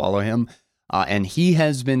case you want to follow him. And he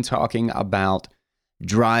has been talking about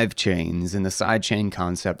drive chains and the sidechain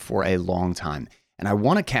concept for a long time. And I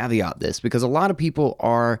want to caveat this because a lot of people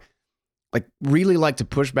are really like to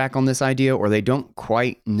push back on this idea, or they don't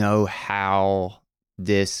quite know how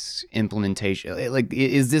this implementation,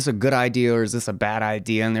 is this a good idea or is this a bad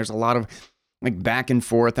idea? And there's a lot of back and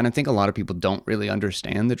forth. And I think a lot of people don't really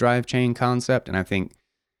understand the drive chain concept. And I think,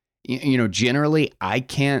 generally I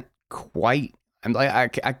can't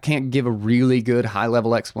give a really good high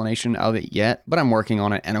level explanation of it yet, but I'm working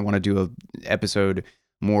on it. And I want to do an episode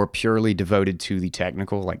more purely devoted to the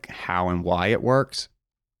technical, how and why it works.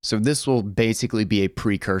 So this will basically be a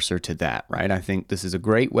precursor to that, right? I think this is a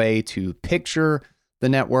great way to picture the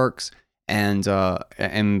networks. And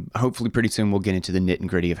hopefully pretty soon we'll get into the nit and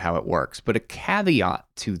gritty of how it works. But a caveat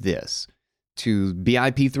to this, to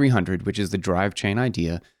BIP 300, which is the drive chain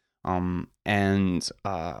idea, or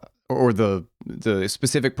the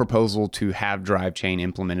specific proposal to have drive chain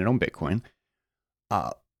implemented on Bitcoin,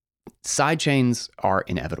 sidechains are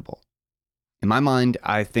inevitable. In my mind,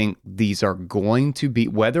 I think these are going to be,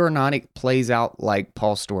 whether or not it plays out like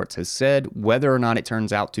Paul Sztorc has said, whether or not it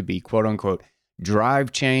turns out to be quote unquote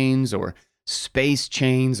drive chains or space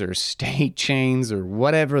chains or state chains or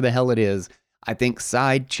whatever the hell it is, I think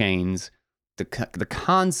side chains, the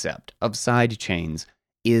concept of side chains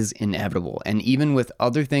is inevitable. And even with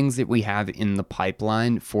other things that we have in the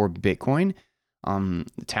pipeline for Bitcoin,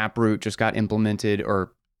 Taproot just got implemented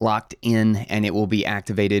or locked in, and it will be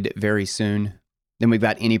activated very soon. Then we've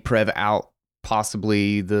got AnyPrev out,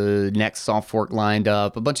 possibly the next soft fork lined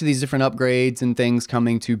up, a bunch of these different upgrades and things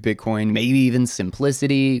coming to Bitcoin, maybe even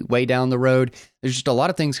simplicity way down the road. There's just a lot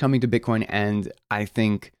of things coming to Bitcoin, and I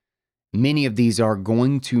think many of these are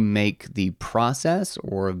going to make the process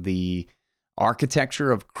or the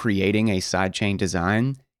architecture of creating a sidechain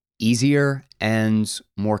design easier and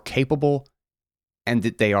more capable and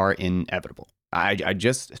that they are inevitable. I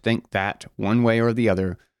just think that one way or the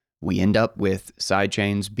other, we end up with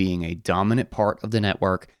sidechains being a dominant part of the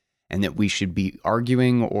network, and that we should be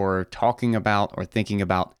arguing or talking about or thinking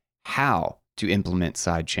about how to implement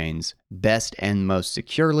sidechains best and most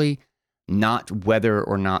securely, not whether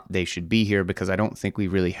or not they should be here, because I don't think we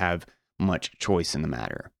really have much choice in the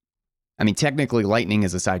matter. I mean, technically, Lightning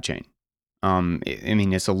is a sidechain.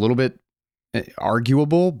 It's a little bit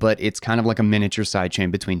arguable, but it's kind of like a miniature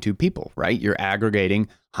sidechain between two people, right? You're aggregating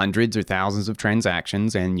hundreds or thousands of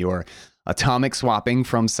transactions, and you're atomic swapping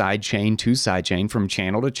from sidechain to sidechain, from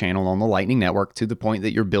channel to channel on the Lightning network, to the point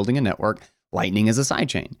that you're building a network. Lightning is a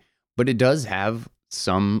sidechain, but it does have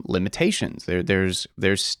some limitations. There's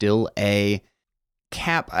still a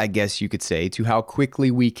cap, I guess you could say, to how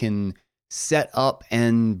quickly we can set up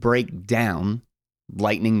and break down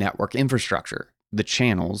Lightning network infrastructure, the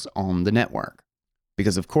channels on the network,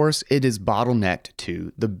 because of course it is bottlenecked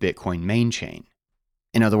to the Bitcoin main chain.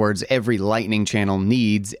 In other words, every Lightning channel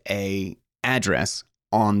needs an address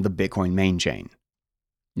on the Bitcoin main chain.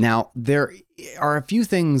 Now, there are a few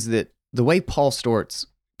things that the way Paul Sztorc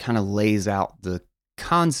kind of lays out the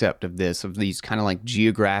concept of this, of these kind of like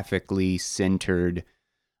geographically centered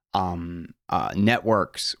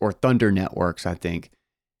networks, or Thunder networks, I think,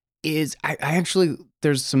 is I actually,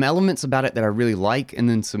 there's some elements about it that I really like, and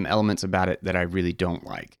then some elements about it that I really don't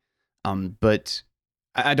like. But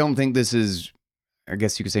I don't think this is, I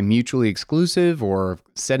guess you could say, mutually exclusive or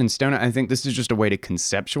set in stone. I think this is just a way to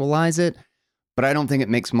conceptualize it, but I don't think it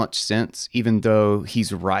makes much sense, even though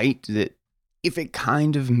he's right that if it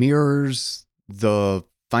kind of mirrors the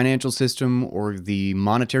financial system or the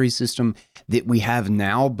monetary system that we have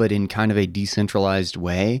now, but in kind of a decentralized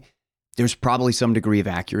way, there's probably some degree of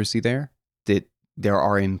accuracy there, that there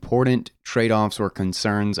are important trade-offs or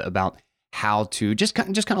concerns about how to, just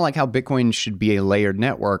kind of like how Bitcoin should be a layered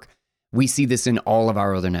network. We see this in all of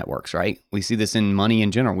our other networks, right? We see this in money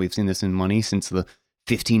in general. We've seen this in money since the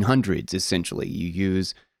 1500s,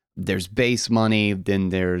 essentially. There's base money, then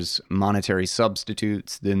there's monetary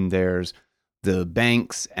substitutes, then there's the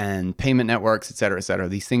banks and payment networks, et cetera, et cetera.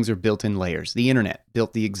 These things are built in layers. The internet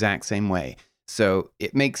built the exact same way. So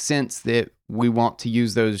it makes sense that we want to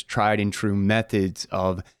use those tried and true methods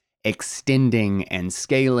of extending and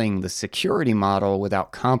scaling the security model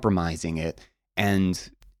without compromising it.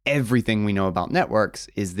 And everything we know about networks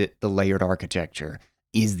is that the layered architecture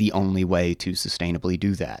is the only way to sustainably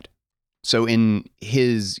do that. So in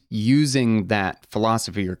his using that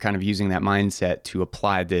philosophy, or kind of using that mindset to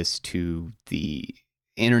apply this to the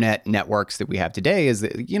internet networks that we have today, is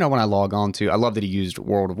that, when I log on to, I love that he used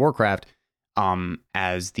World of Warcraft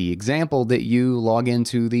as the example, that you log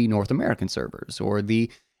into the North American servers or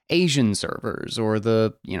the Asian servers or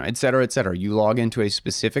the, et cetera, et cetera. You log into a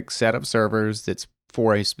specific set of servers that's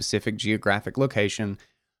for a specific geographic location.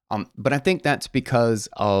 But I think that's because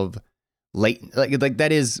of that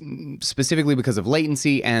is specifically because of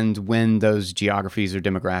latency, and when those geographies or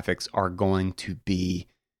demographics are going to be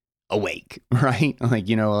awake, right? Like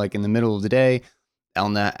in the middle of the day,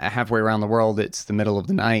 on the halfway around the world, it's the middle of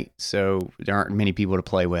the night, so there aren't many people to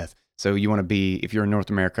play with. So you want to be, if you're in North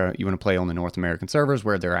America, you want to play on the North American servers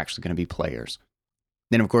where there are actually going to be players.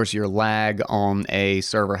 Then, of course, your lag on a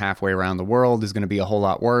server halfway around the world is going to be a whole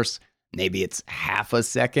lot worse. Maybe it's half a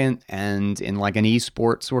second, and in like an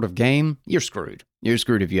esports sort of game, you're screwed. You're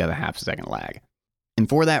screwed if you have a half a second lag. And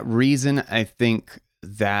for that reason, I think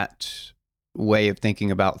that way of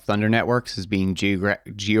thinking about Thunder networks as being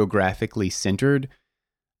geographically centered,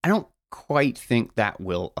 I don't quite think that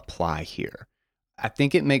will apply here. I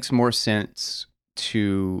think it makes more sense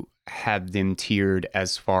to have them tiered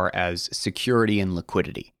as far as security and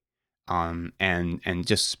liquidity, and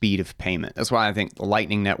just speed of payment. That's why I think the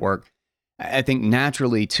Lightning network, I think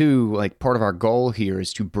naturally too, like part of our goal here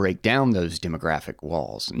is to break down those demographic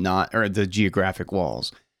walls, or the geographic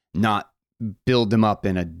walls, not build them up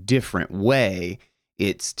in a different way.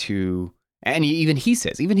 It's to, and even he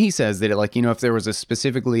says that if there was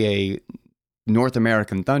specifically a North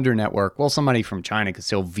American Thunder network, well, somebody from China could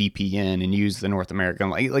still VPN and use the North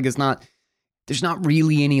American, there's not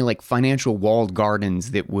really any like financial walled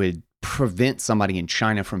gardens that would prevent somebody in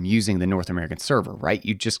China from using the North American server, right?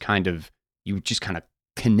 You just kind of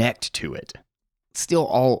connect to it. It's still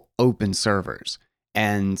all open servers,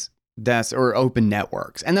 and or open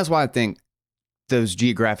networks. And that's why I think those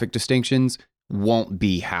geographic distinctions won't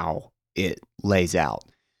be how it lays out.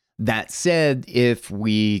 That said, if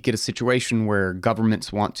we get a situation where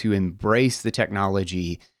governments want to embrace the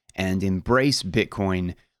technology and embrace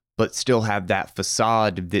Bitcoin, but still have that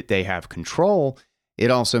facade that they have control, it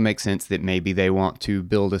also makes sense that maybe they want to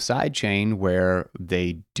build a sidechain where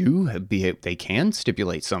they can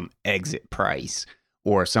stipulate some exit price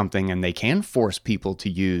or something, and they can force people to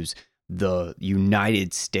use the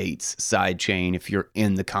United States sidechain if you're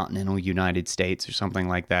in the continental United States or something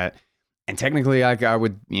like that. And technically, I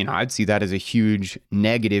would, I'd see that as a huge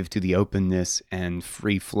negative to the openness and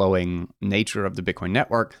free-flowing nature of the Bitcoin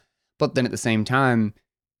network. But then at the same time,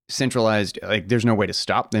 centralized, there's no way to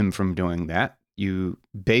stop them from doing that.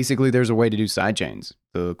 There's a way to do sidechains.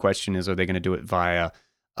 The question is, are they going to do it via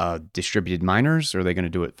distributed miners? Or are they going to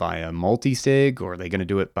do it via multi-sig? Or are they going to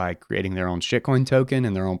do it by creating their own shitcoin token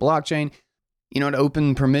and their own blockchain? An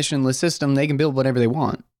open permissionless system, they can build whatever they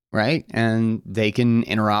want, right? And they can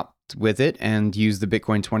interrupt with it and use the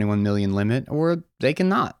Bitcoin 21 million limit, or they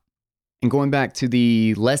cannot. And going back to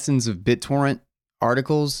the lessons of BitTorrent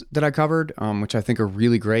articles that I covered, which I think are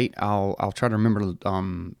really great, I'll try to remember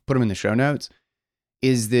to put them in the show notes,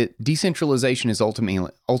 is that decentralization is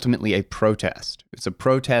ultimately a protest. It's a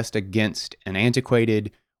protest against an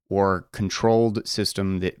antiquated or controlled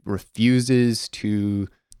system that refuses to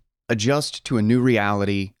adjust to a new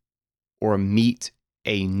reality or meet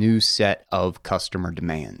a new set of customer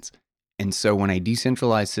demands. And so when a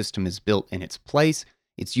decentralized system is built in its place,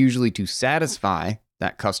 it's usually to satisfy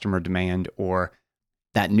that customer demand or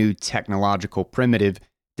that new technological primitive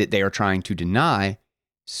that they are trying to deny,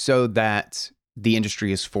 so that the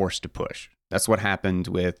industry is forced to push. That's what happened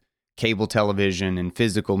with cable television and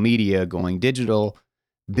physical media going digital,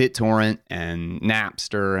 BitTorrent and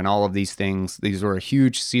Napster and all of these things. These were a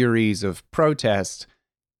huge series of protests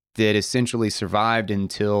that essentially survived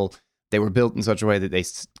until they were built in such a way that they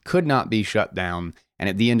could not be shut down. And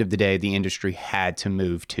at the end of the day, the industry had to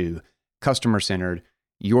move to customer-centered,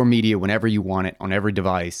 your media whenever you want it on every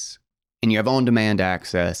device, and you have on-demand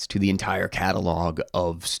access to the entire catalog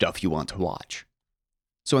of stuff you want to watch.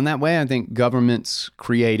 So in that way, I think governments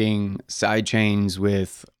creating sidechains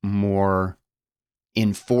with more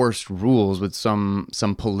enforced rules, with some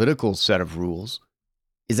political set of rules,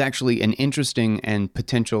 is actually an interesting and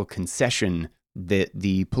potential concession that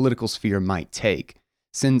the political sphere might take,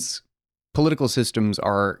 since political systems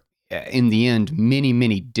are, in the end, many,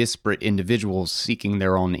 many disparate individuals seeking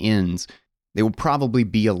their own ends. They will probably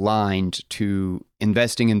be aligned to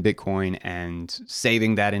investing in Bitcoin and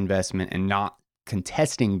saving that investment and not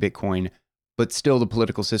contesting Bitcoin, but still the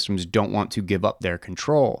political systems don't want to give up their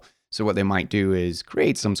control. So what they might do is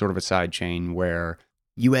create some sort of a sidechain where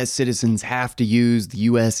U.S. citizens have to use the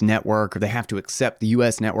U.S. network, or they have to accept the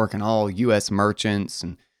U.S. network and all U.S. merchants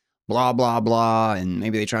and blah, blah, blah. And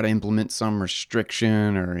maybe they try to implement some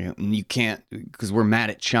restriction, or you can't, because we're mad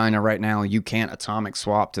at China right now, you can't atomic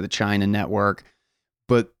swap to the China network.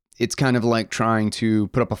 But it's kind of like trying to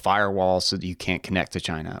put up a firewall so that you can't connect to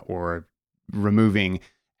China, or removing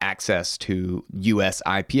access to U.S.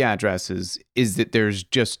 IP addresses, is that there's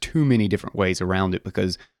just too many different ways around it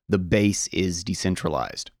because the base is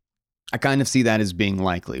decentralized. I kind of see that as being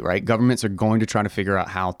likely, right? Governments are going to try to figure out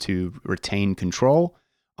how to retain control,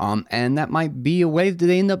 and that might be a way that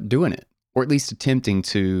they end up doing it, or at least attempting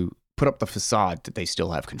to put up the facade that they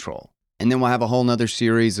still have control. And then we'll have a whole nother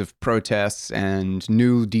series of protests and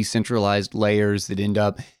new decentralized layers that end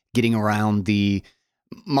up getting around the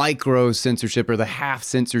micro censorship or the half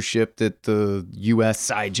censorship that the US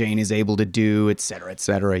sidechain is able to do, et cetera,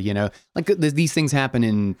 like these things happen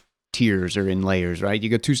in tiers or in layers, right? You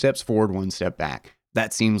go 2 steps forward, 1 step back.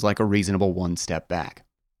 That seems like a reasonable 1 step back,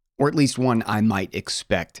 or at least one I might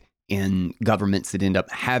expect in governments that end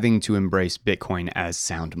up having to embrace Bitcoin as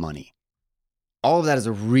sound money. All of that is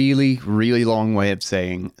a really, really long way of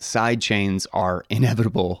saying sidechains are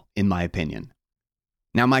inevitable, in my opinion.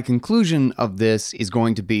 Now, my conclusion of this is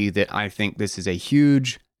going to be that I think this is a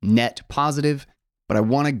huge net positive, but I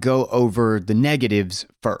want to go over the negatives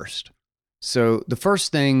first. So the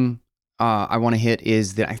first thing I want to hit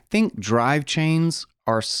is that I think drive chains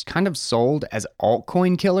are kind of sold as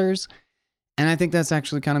altcoin killers, and I think that's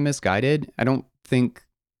actually kind of misguided. I don't think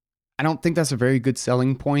that's a very good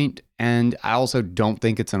selling point, and I also don't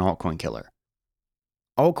think it's an altcoin killer.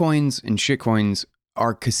 Altcoins and shitcoins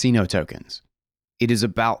are casino tokens. It is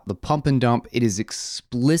about the pump and dump. It is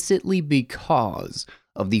explicitly because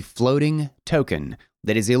of the floating token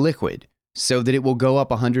that is illiquid, so that it will go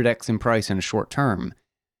up 100x in price in a short term,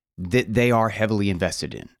 that they are heavily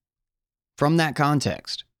invested in. From that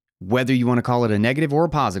context, whether you want to call it a negative or a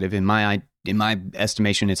positive, in my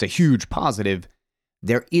estimation, it's a huge positive.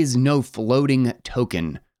 There is no floating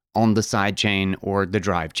token on the sidechain or the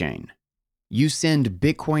drive chain. You send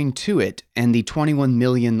Bitcoin to it, and the 21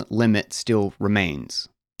 million limit still remains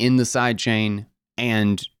in the sidechain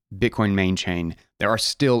and Bitcoin main chain. there are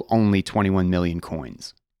still only 21 million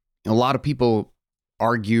coins. A lot of people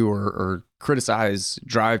argue or criticize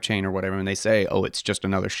DriveChain or whatever, and they say, oh, it's just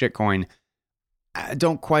another shitcoin. I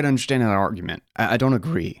don't quite understand that argument. I don't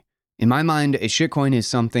agree. In my mind, a shitcoin is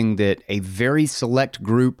something that a very select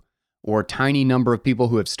group or tiny number of people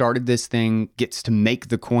who have started this thing gets to make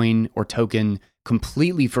the coin or token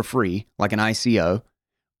completely for free, like an ICO,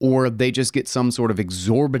 or they just get some sort of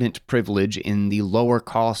exorbitant privilege in the lower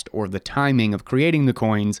cost or the timing of creating the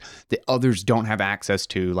coins that others don't have access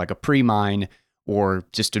to, like a pre-mine or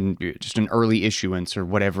just an early issuance or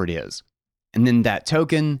whatever it is. And then that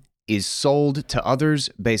token is sold to others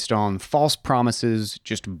based on false promises,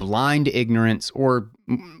 just blind ignorance, or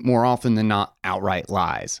more often than not, outright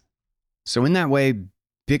lies. So in that way,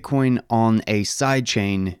 Bitcoin on a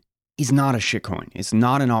sidechain is not a shitcoin. It's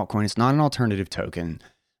not an altcoin. It's not an alternative token.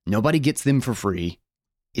 Nobody gets them for free.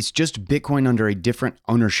 It's just Bitcoin under a different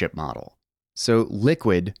ownership model. So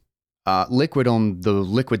Liquid on the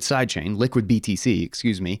Liquid sidechain, Liquid BTC,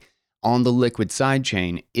 excuse me, on the Liquid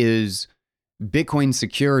sidechain is Bitcoin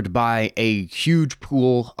secured by a huge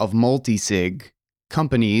pool of multi-sig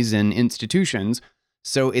companies and institutions.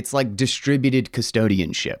 So it's like distributed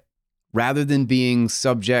custodianship. Rather than being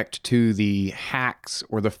subject to the hacks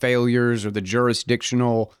or the failures or the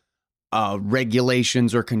jurisdictional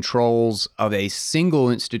regulations or controls of a single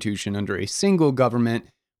institution under a single government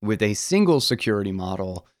with a single security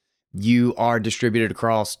model, you are distributed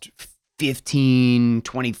across 15,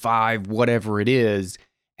 25, whatever it is,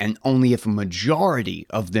 and only if a majority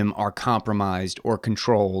of them are compromised or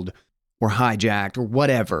controlled or hijacked or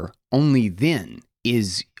whatever, only then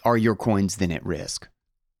are your coins then at risk.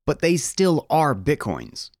 But they still are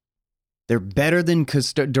Bitcoins. They're better than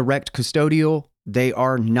direct custodial. They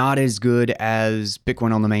are not as good as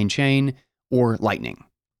Bitcoin on the main chain or Lightning.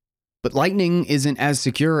 But Lightning isn't as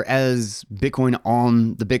secure as Bitcoin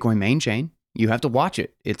on the Bitcoin main chain. You have to watch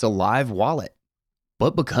it. It's a live wallet.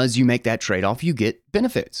 But because you make that trade-off, you get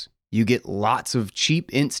benefits. You get lots of cheap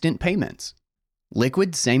instant payments.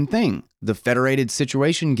 Liquid, same thing. The federated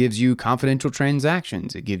situation gives you confidential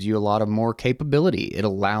transactions. It gives you a lot of more capability. It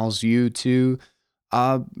allows you to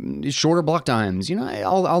shorter block times,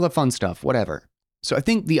 all the fun stuff, whatever. So I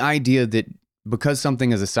think the idea that because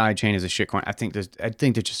something is a sidechain is a shitcoin, I think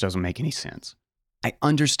that just doesn't make any sense. I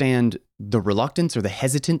understand the reluctance or the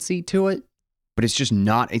hesitancy to it, but it's just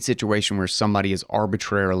not a situation where somebody is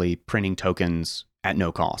arbitrarily printing tokens at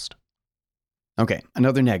no cost. Okay,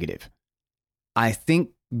 another negative. I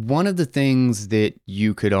think one of the things that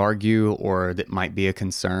you could argue or that might be a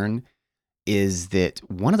concern is that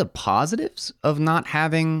one of the positives of not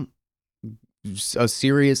having a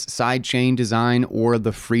serious sidechain design or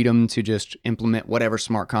the freedom to just implement whatever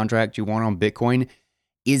smart contract you want on Bitcoin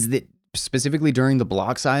is that specifically during the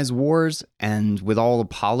block size wars and with all the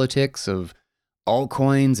politics of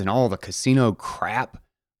altcoins and all the casino crap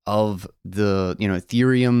of the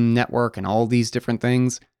Ethereum network and all these different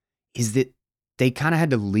things, is that they kind of had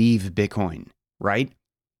to leave Bitcoin, right?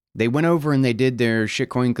 They went over and they did their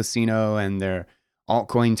shitcoin casino and their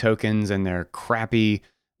altcoin tokens and their crappy,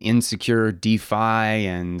 insecure DeFi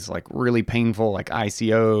and like really painful like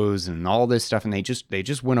ICOs and all this stuff, and they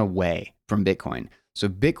just went away from Bitcoin. So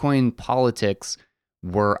Bitcoin politics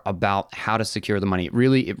were about how to secure the money. It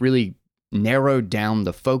really narrowed down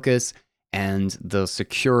the focus and the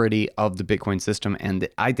security of the Bitcoin system, and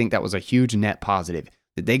I think that was a huge net positive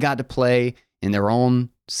that they got to play in their own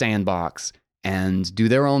sandbox and do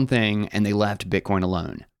their own thing, and they left Bitcoin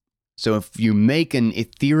alone. So if you make an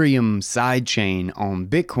Ethereum sidechain on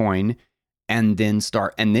Bitcoin and then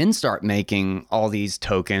start making all these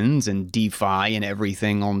tokens and DeFi and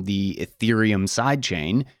everything on the Ethereum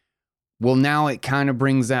sidechain, well, now it kind of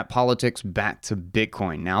brings that politics back to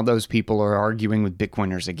Bitcoin. Now those people are arguing with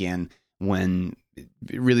Bitcoiners again when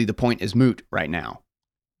really the point is moot right now.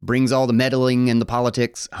 Brings all the meddling and the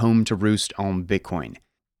politics home to roost on Bitcoin.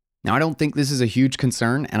 Now, I don't think this is a huge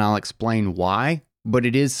concern, and I'll explain why, but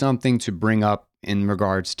it is something to bring up in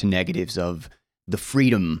regards to negatives of the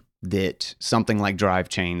freedom that something like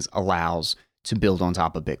DriveChains allows to build on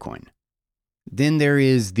top of Bitcoin. Then there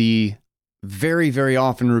is the very, very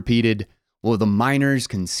often repeated, well, the miners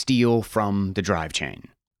can steal from the DriveChain.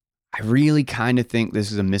 I really kind of think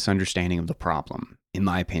this is a misunderstanding of the problem, in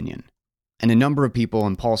my opinion. And a number of people,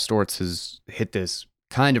 and Paul Sztorc has hit this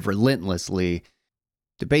kind of relentlessly,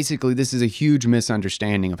 that basically this is a huge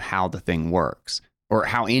misunderstanding of how the thing works, or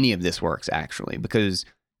how any of this works actually, because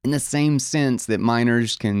in the same sense that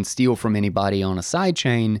miners can steal from anybody on a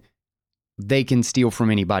sidechain, they can steal from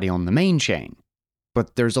anybody on the main chain.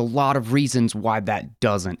 But there's a lot of reasons why that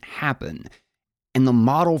doesn't happen. And the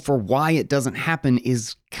model for why it doesn't happen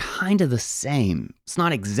is kind of the same. It's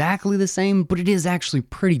not exactly the same, but it is actually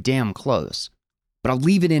pretty damn close. But I'll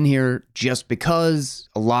leave it in here just because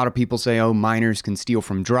a lot of people say, oh, miners can steal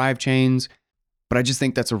from drive chains. But I just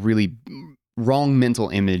think that's a really wrong mental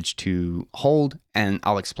image to hold, and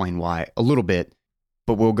I'll explain why a little bit.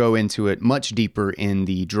 But we'll go into it much deeper in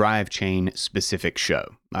the drive chain specific show,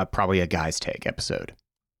 probably a Guy's Take episode.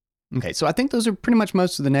 Okay, so I think those are pretty much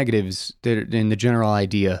most of the negatives that are in the general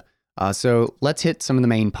idea. So let's hit some of the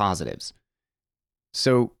main positives.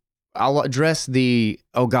 So I'll address the,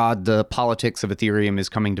 oh God, the politics of Ethereum is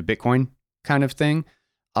coming to Bitcoin kind of thing,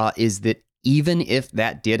 is that even if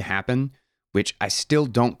that did happen, which I still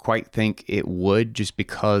don't quite think it would, just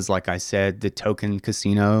because, like I said, the token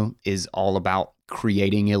casino is all about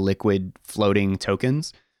creating illiquid floating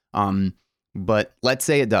tokens. But let's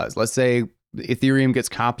say it does. Let's say Ethereum gets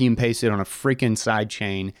copy and pasted on a freaking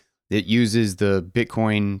sidechain that uses the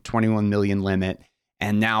Bitcoin 21 million limit.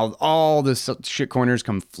 And now all the shitcoiners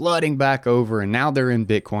come flooding back over and now they're in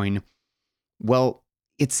Bitcoin. Well,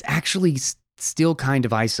 it's actually still kind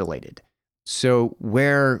of isolated. So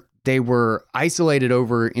where they were isolated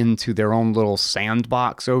over into their own little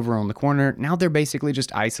sandbox over on the corner, now they're basically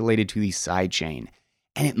just isolated to the sidechain.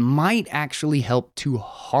 And it might actually help to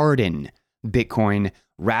harden Bitcoin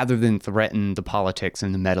rather than threaten the politics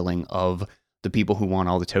and the meddling of the people who want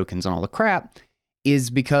all the tokens and all the crap,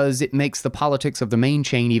 is because it makes the politics of the main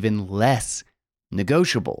chain even less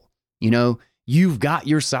negotiable. You know, you've got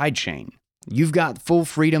your sidechain. You've got full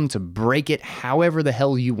freedom to break it however the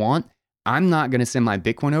hell you want. I'm not going to send my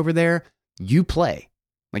Bitcoin over there. You play.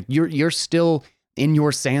 Like you're still in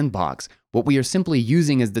your sandbox. What we are simply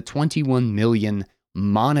using is the 21 million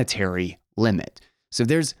monetary limit. So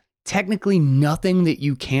there's technically nothing that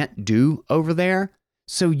you can't do over there.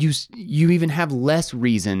 So you even have less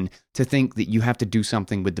reason to think that you have to do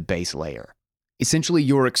something with the base layer. Essentially,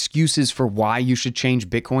 your excuses for why you should change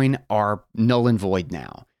Bitcoin are null and void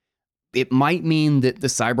now. It might mean that the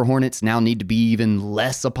Cyber Hornets now need to be even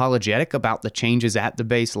less apologetic about the changes at the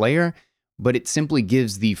base layer, but it simply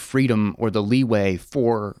gives the freedom or the leeway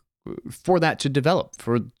for that to develop,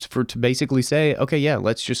 for to basically say, okay, yeah,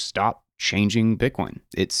 let's just stop changing Bitcoin.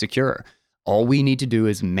 It's secure. All we need to do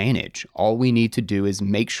is manage. All we need to do is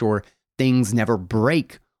make sure things never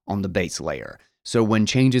break on the base layer. So when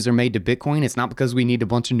changes are made to Bitcoin, it's not because we need a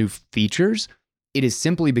bunch of new features. It is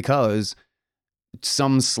simply because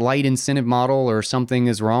some slight incentive model or something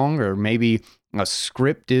is wrong, or maybe a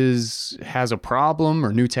script has a problem,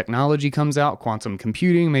 or new technology comes out, quantum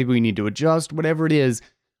computing, maybe we need to adjust, whatever it is.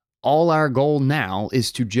 All our goal now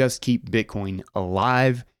is to just keep Bitcoin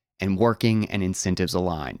alive and working and incentives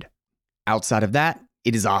aligned. Outside of that,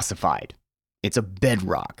 it is ossified. It's a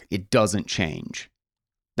bedrock. It doesn't change.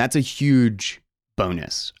 That's a huge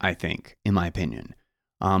bonus, I think, in my opinion.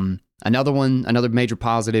 Another major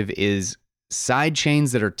positive is side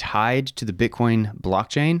chains that are tied to the Bitcoin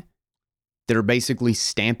blockchain that are basically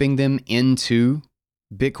stamping them into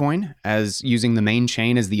Bitcoin as using the main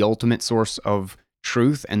chain as the ultimate source of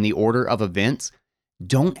truth and the order of events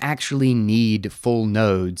don't actually need full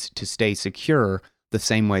nodes to stay secure the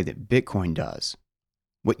same way that Bitcoin does.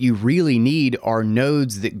 What you really need are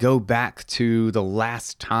nodes that go back to the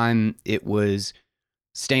last time it was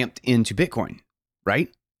stamped into Bitcoin, right?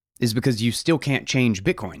 Is because you still can't change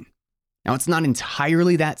Bitcoin. Now, it's not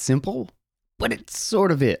entirely that simple, but it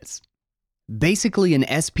sort of is. Basically, an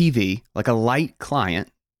SPV, like a light client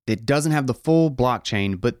that doesn't have the full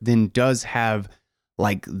blockchain, but then does have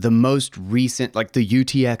like the most recent, like the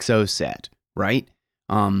UTXO set, right?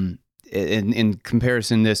 In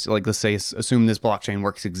comparison, this, like, let's say, assume this blockchain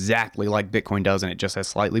works exactly like Bitcoin does and it just has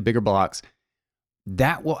slightly bigger blocks.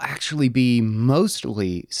 That will actually be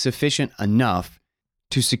mostly sufficient enough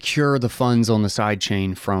to secure the funds on the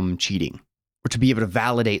sidechain from cheating, or to be able to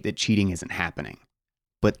validate that cheating isn't happening.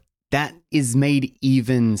 But that is made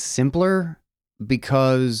even simpler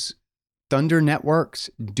because Thunder networks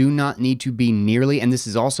do not need to be nearly, and this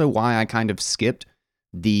is also why I kind of skipped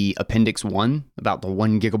the Appendix 1 about the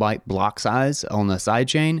 1 gigabyte block size on the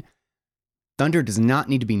sidechain. Thunder does not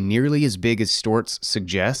need to be nearly as big as Sztorc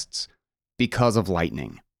suggests because of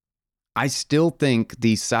Lightning. I still think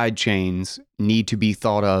these sidechains need to be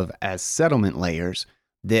thought of as settlement layers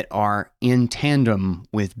that are in tandem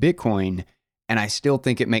with Bitcoin, and I still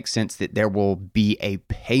think it makes sense that there will be a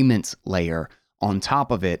payments layer on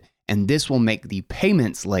top of it, and this will make the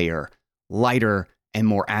payments layer lighter and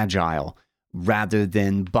more agile rather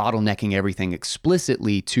than bottlenecking everything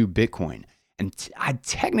explicitly to Bitcoin. And I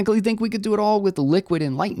technically think we could do it all with Liquid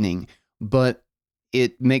and Lightning, but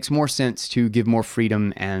it makes more sense to give more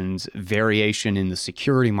freedom and variation in the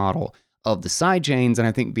security model of the sidechains, and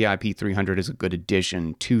I think BIP 300 is a good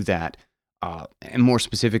addition to that, and more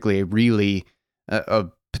specifically, a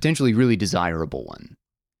potentially really desirable one.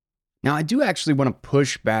 Now, I do actually want to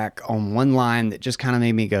push back on one line that just kind of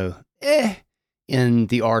made me go, in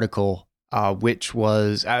the article, which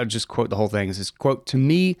was, I'll just quote the whole thing. It says, quote, "To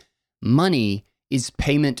me, money is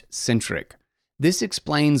payment-centric. This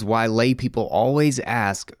explains why lay people always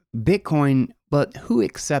ask, Bitcoin, but who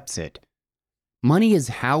accepts it? Money is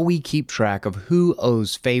how we keep track of who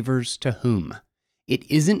owes favors to whom. It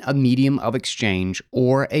isn't a medium of exchange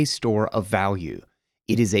or a store of value.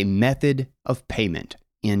 It is a method of payment."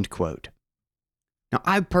 End quote. Now,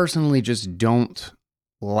 I personally just don't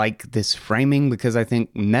like this framing because I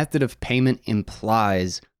think method of payment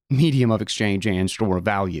implies medium of exchange and store of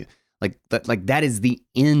value. Like that is the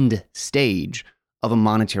end stage of a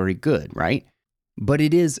monetary good, right? But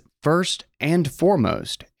it is first and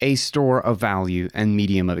foremost a store of value and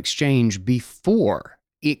medium of exchange before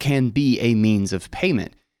it can be a means of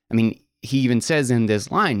payment. I mean, he even says in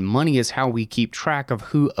this line, money is how we keep track of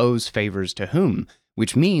who owes favors to whom,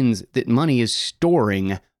 which means that money is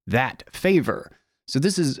storing that favor. So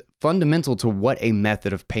this is fundamental to what a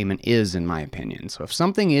method of payment is, in my opinion. So if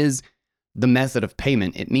something is the method of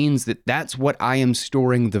payment, it means that that's what I am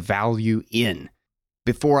storing the value in.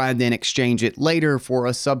 Before I then exchange it later for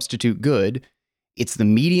a substitute good, it's the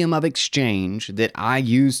medium of exchange that I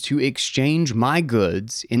use to exchange my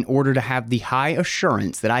goods in order to have the high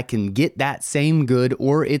assurance that I can get that same good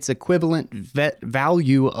or its equivalent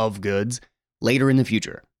value of goods later in the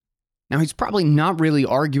future. Now, he's probably not really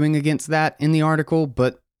arguing against that in the article,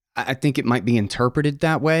 but I think it might be interpreted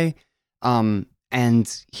that way.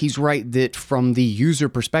 And he's right that from the user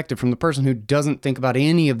perspective, from the person who doesn't think about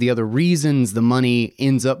any of the other reasons the money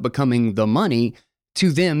ends up becoming the money,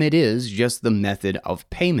 to them it is just the method of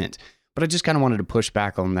payment. But I just kind of wanted to push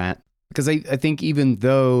back on that because I think even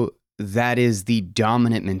though that is the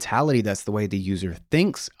dominant mentality, that's the way the user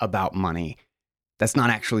thinks about money, that's not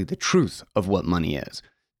actually the truth of what money is.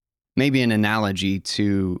 Maybe an analogy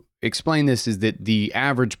to explain this is that the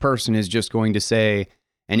average person is just going to say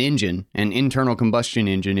an internal combustion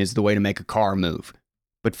engine is the way to make a car move.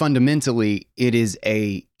 But fundamentally, it is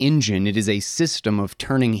a engine, it is a system of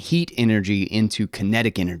turning heat energy into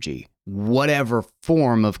kinetic energy. Whatever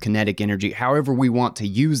form of kinetic energy, however we want to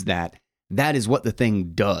use that, that is what the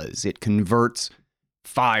thing does. It converts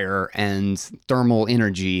fire and thermal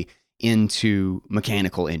energy into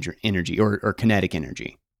mechanical energy or kinetic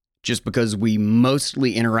energy. Just because we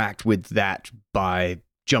mostly interact with that by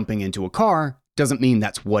jumping into a car doesn't mean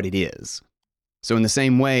that's what it is. So in the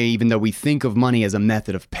same way, even though we think of money as a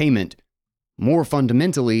method of payment, more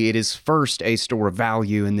fundamentally, it is first a store of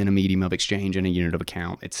value and then a medium of exchange and a unit of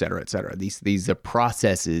account, et cetera, et cetera. These are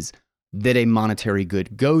processes that a monetary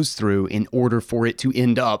good goes through in order for it to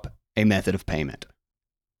end up a method of payment.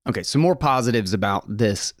 Okay, some more positives about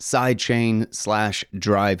this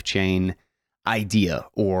sidechain/drive chain idea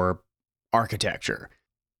or architecture.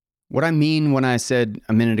 What I mean when I said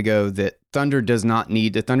a minute ago that Thunder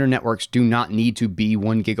networks do not need to be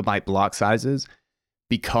 1 gigabyte block sizes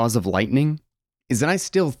because of Lightning, is that I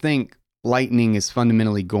still think Lightning is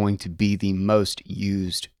fundamentally going to be the most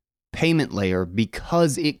used payment layer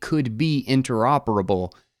because it could be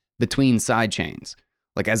interoperable between sidechains.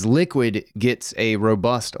 Like as Liquid gets a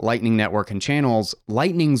robust Lightning network and channels,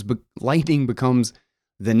 Lightning becomes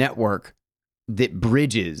the network that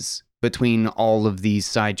bridges between all of these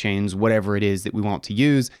sidechains, whatever it is that we want to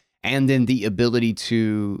use, and then the ability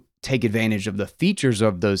to take advantage of the features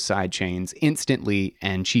of those sidechains instantly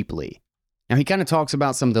and cheaply. Now, he kind of talks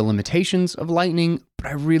about some of the limitations of Lightning, but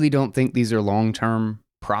I really don't think these are long-term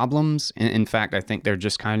problems. In fact, I think they're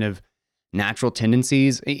just kind of natural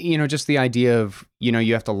tendencies. Just the idea of,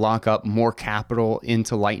 you have to lock up more capital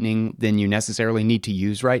into Lightning than you necessarily need to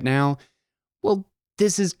use right now. Well,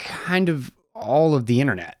 this is kind of all of the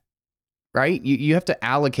internet, right? You have to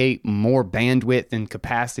allocate more bandwidth and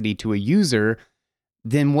capacity to a user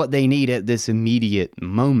than what they need at this immediate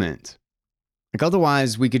moment. Like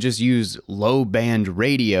otherwise, we could just use low band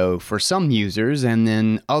radio for some users and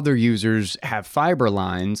then other users have fiber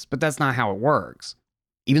lines, but that's not how it works.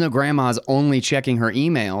 Even though grandma's only checking her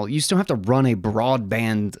email, you still have to run a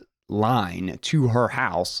broadband line to her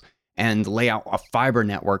house and lay out a fiber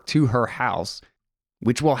network to her house,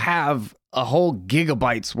 which will have a whole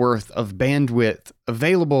gigabytes worth of bandwidth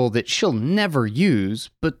available that she'll never use,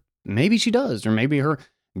 but maybe she does, or maybe her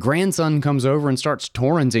grandson comes over and starts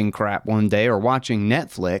torrenting crap one day or watching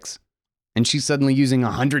Netflix. and she's suddenly using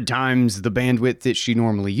 100 times the bandwidth that she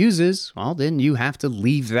normally uses, well, then you have to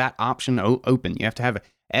leave that option open. You have to have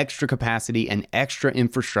extra capacity and extra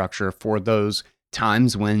infrastructure for those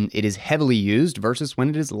times when it is heavily used versus when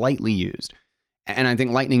it is lightly used. And I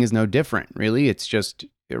think Lightning is no different, really. It's just,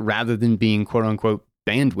 rather than being quote unquote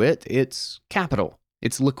bandwidth, it's capital,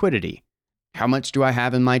 it's liquidity. How much do I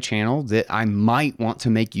have in my channel that I might want to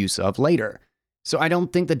make use of later? So I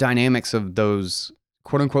don't think the dynamics of those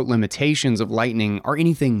quote unquote limitations of Lightning are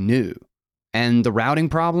anything new. And the routing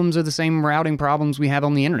problems are the same routing problems we have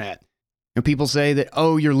on the internet. People say that,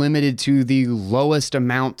 oh, you're limited to the lowest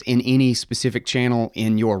amount in any specific channel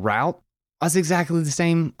in your route. That's exactly the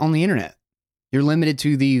same on the internet. You're limited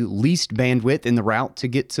to the least bandwidth in the route to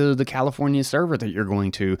get to the California server that you're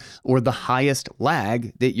going to, or the highest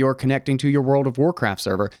lag that you're connecting to your World of Warcraft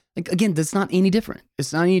server. Again, that's not any different.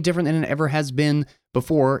 It's not any different than it ever has been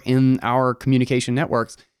before in our communication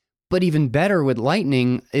networks. But even better with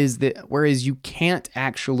Lightning is that whereas you can't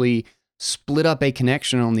actually split up a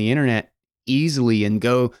connection on the internet easily and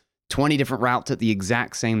go 20 different routes at the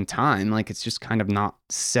exact same time, it's just kind of not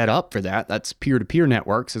set up for that. That's peer-to-peer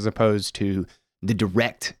networks as opposed to the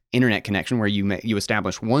direct internet connection where you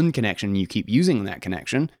establish one connection and you keep using that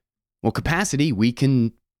connection. Well, capacity, we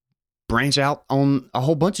can branch out on a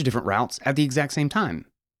whole bunch of different routes at the exact same time.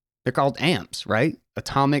 They're called AMPs, right?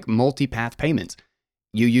 Atomic multipath payments.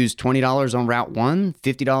 You use $20 on route 1,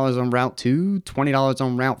 $50 on route 2, $20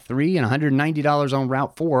 on route 3, and $190 on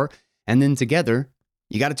route 4, and then together,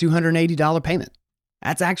 you got a $280 payment.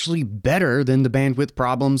 That's actually better than the bandwidth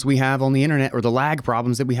problems we have on the internet or the lag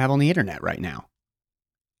problems that we have on the internet right now.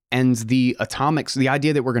 And the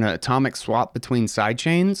idea that we're going to atomic swap between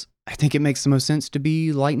sidechains, I think it makes the most sense to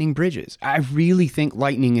be Lightning bridges. I really think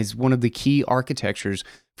Lightning is one of the key architectures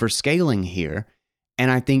for scaling here.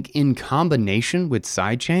 And I think in combination with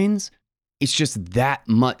sidechains, it's just that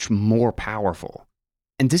much more powerful.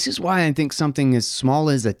 And this is why I think something as small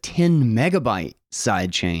as a 10 megabyte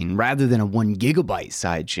sidechain rather than a 1 gigabyte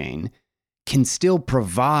sidechain can still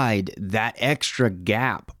provide that extra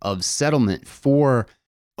gap of settlement for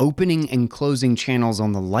opening and closing channels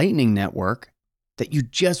on the Lightning network that you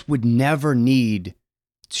just would never need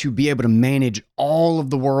to be able to manage all of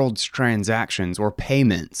the world's transactions or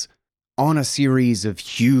payments on a series of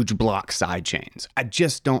huge block sidechains. I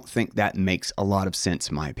just don't think that makes a lot of sense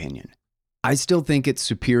in my opinion. I still think it's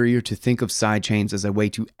superior to think of sidechains as a way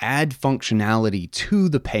to add functionality to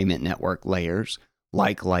the payment network layers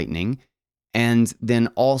like Lightning, and then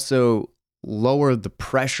also lower the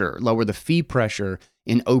fee pressure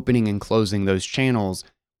in opening and closing those channels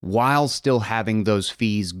while still having those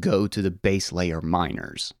fees go to the base layer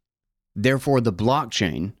miners. Therefore, the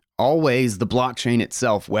blockchain, always the blockchain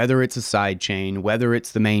itself, whether it's a sidechain, whether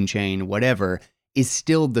it's the main chain, whatever, is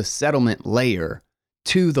still the settlement layer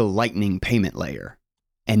to the Lightning payment layer.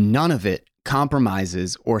 And none of it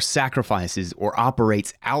compromises or sacrifices or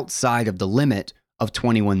operates outside of the limit of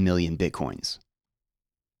 21 million Bitcoins.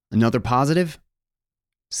 Another positive,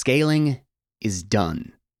 scaling is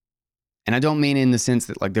done. And I don't mean in the sense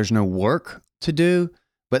that there's no work to do,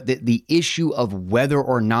 but that the issue of whether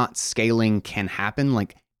or not scaling can happen,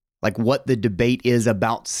 like what the debate is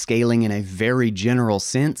about scaling in a very general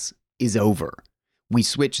sense, is over. We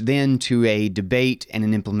switch then to a debate and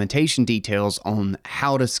an implementation details on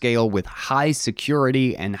how to scale with high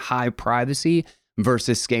security and high privacy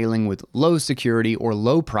versus scaling with low security or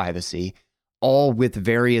low privacy, all with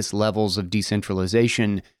various levels of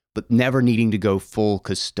decentralization, but never needing to go full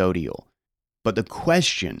custodial. But the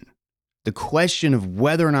question of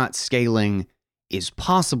whether or not scaling is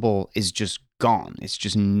possible is just gone.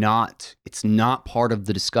 It's not part of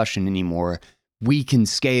the discussion anymore. We can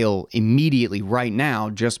scale immediately right now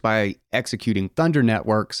just by executing Thunder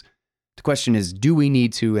networks. The question is, do we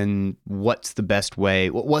need to, and what's the best way?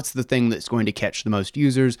 What's the thing that's going to catch the most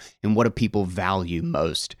users, and what do people value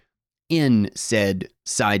most in said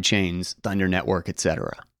sidechains, Thunder network,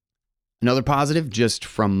 etc.? Another positive, just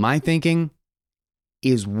from my thinking,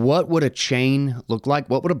 is what would a chain look like?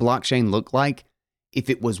 What would a blockchain look like if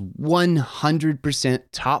it was 100%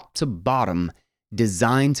 top to bottom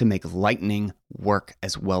designed to make Lightning work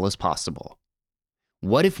as well as possible?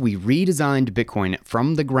 What if we redesigned Bitcoin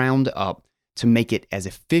from the ground up to make it as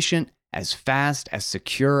efficient, as fast, as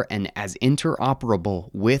secure, and as interoperable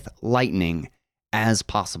with Lightning as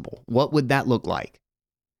possible? What would that look like?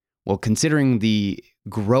 Well, considering the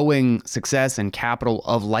growing success and capital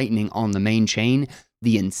of Lightning on the main chain,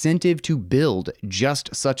 the incentive to build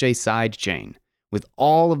just such a side chain with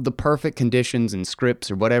all of the perfect conditions and scripts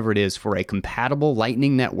or whatever it is for a compatible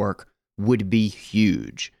Lightning network would be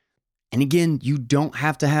huge. And again, you don't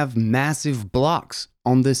have to have massive blocks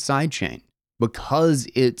on this sidechain because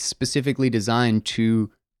it's specifically designed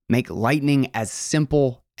to make Lightning as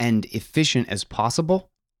simple and efficient as possible.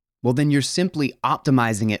 Well, then you're simply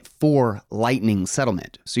optimizing it for Lightning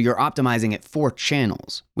settlement. So you're optimizing it for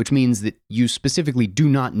channels, which means that you specifically do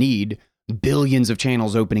not need billions of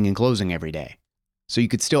channels opening and closing every day. So you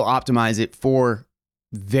could still optimize it for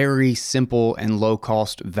very simple and low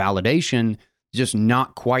cost validation, just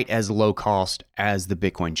not quite as low cost as the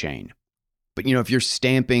Bitcoin chain. But, if you're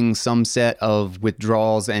stamping some set of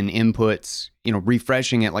withdrawals and inputs,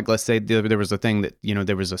 refreshing it, like let's say there was a thing that,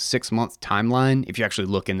 there was a 6-month timeline. If you actually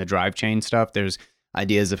look in the drive chain stuff, there's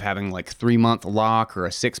ideas of having like 3-month lock or a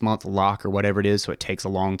 6-month lock or whatever it is. So it takes a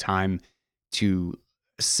long time to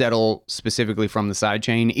settle specifically from the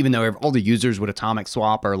sidechain, even though all the users would atomic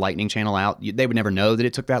swap or Lightning channel out, they would never know that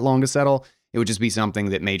it took that long to settle. It would just be something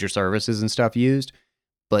that major services and stuff used.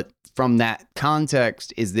 But from that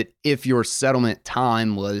context is that if your settlement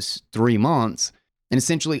time was 3 months, and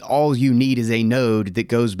essentially all you need is a node that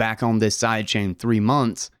goes back on this sidechain 3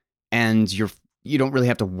 months, and you don't really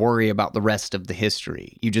have to worry about the rest of the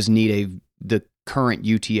history. You just need the current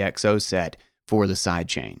UTXO set for the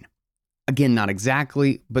sidechain. Again, not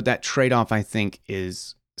exactly, but that trade-off I think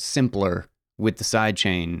is simpler with the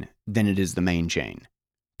sidechain than it is the main chain,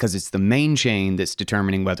 because it's the main chain that's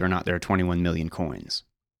determining whether or not there are 21 million coins.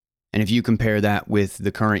 And if you compare that with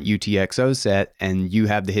the current UTXO set and you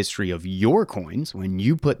have the history of your coins when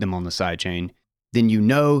you put them on the sidechain, then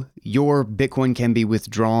your Bitcoin can be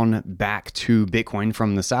withdrawn back to Bitcoin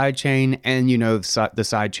from the sidechain, and the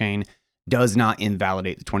sidechain does not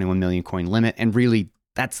invalidate the 21 million coin limit. And really,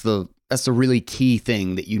 that's the really key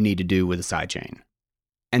thing that you need to do with a sidechain.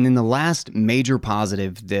 And then the last major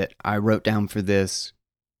positive that I wrote down for this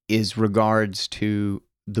is regards to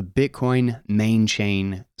the Bitcoin main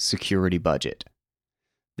chain security budget.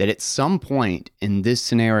 That at some point in this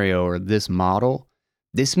scenario or this model,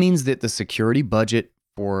 this means that the security budget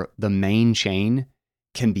for the main chain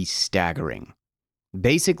can be staggering.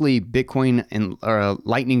 Basically, Bitcoin and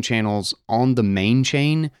Lightning channels on the main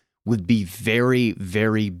chain would be very,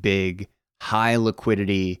 very big, high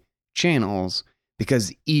liquidity channels,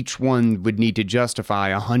 because each one would need to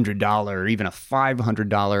justify $100 or even a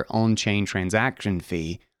 $500 on-chain transaction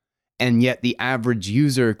fee. And yet the average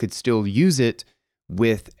user could still use it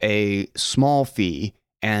with a small fee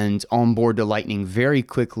and onboard to Lightning very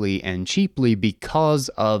quickly and cheaply because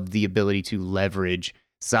of the ability to leverage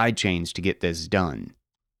sidechains to get this done.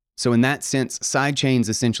 So in that sense, sidechains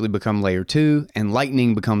essentially become layer 2 and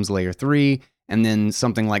Lightning becomes layer 3. And then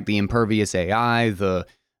something like the impervious AI, the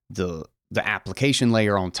application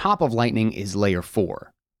layer on top of Lightning, is layer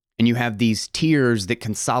 4. And you have these tiers that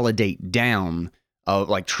consolidate down,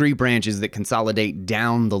 like tree branches that consolidate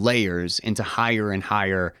down the layers into higher and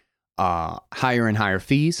higher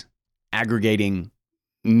fees, aggregating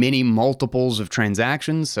many multiples of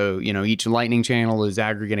transactions. So, each Lightning channel is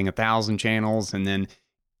aggregating 1,000 channels, and then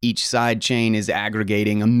each side chain is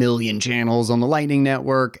aggregating 1 million channels on the Lightning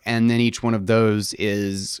network, and then each one of those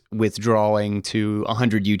is withdrawing to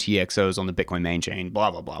 100 UTXOs on the Bitcoin main chain, blah,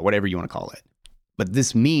 blah, blah, whatever you want to call it. But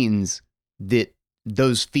this means that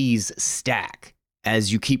those fees stack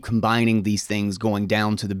as you keep combining these things going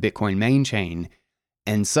down to the Bitcoin main chain,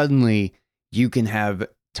 and suddenly you can have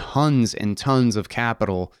tons and tons of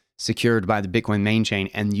capital secured by the Bitcoin main chain,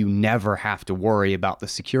 and you never have to worry about the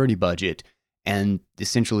security budget and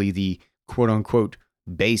essentially the quote-unquote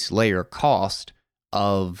base layer cost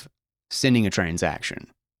of sending a transaction.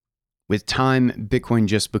 With time, Bitcoin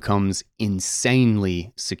just becomes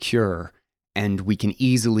insanely secure, and we can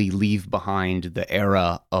easily leave behind the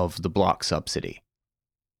era of the block subsidy.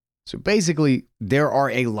 So basically, there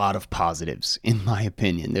are a lot of positives, in my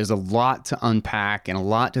opinion. There's a lot to unpack and a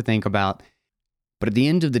lot to think about. But at the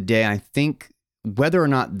end of the day, I think whether or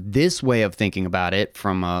not this way of thinking about it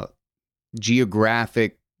from a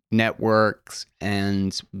geographic networks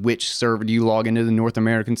and which server do you log into, the North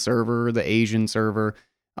American server or the Asian server,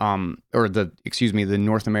 the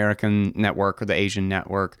North American network or the Asian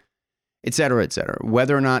network, et cetera, et cetera.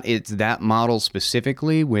 Whether or not it's that model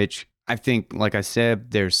specifically, which I think, like I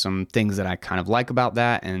said, there's some things that I kind of like about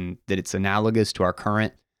that, and that it's analogous to our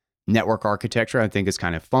current network architecture. I think it's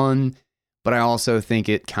kind of fun, but I also think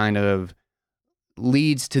it kind of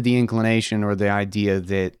leads to the inclination or the idea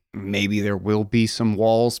that maybe there will be some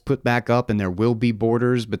walls put back up and there will be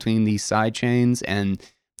borders between these side chains, and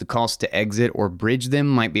the cost to exit or bridge them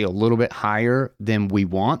might be a little bit higher than we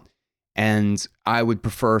want. And I would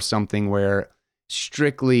prefer something where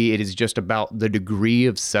strictly it is just about the degree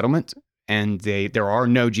of settlement, and there are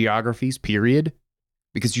no geographies, period.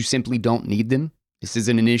 because you simply don't need them. This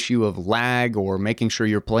isn't an issue of lag or making sure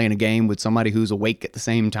you're playing a game with somebody who's awake at the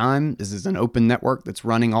same time. This is an open network that's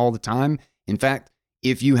running all the time. In fact,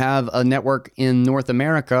 if you have a network in North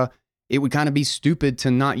America, it would kind of be stupid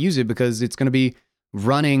to not use it because it's going to be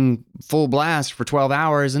running full blast for 12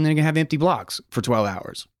 hours and then you're going to have empty blocks for 12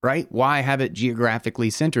 hours, right? Why have it geographically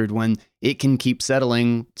centered when it can keep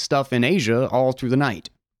settling stuff in Asia all through the night?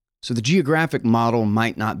 So the geographic model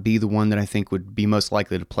might not be the one that I think would be most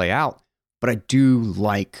likely to play out, but I do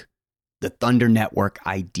like the Thunder Network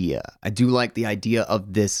idea. I do like the idea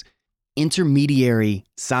of this intermediary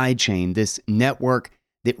sidechain, this network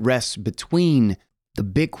that rests between the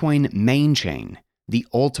Bitcoin main chain, the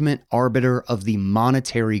ultimate arbiter of the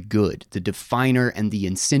monetary good, the definer and the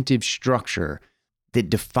incentive structure that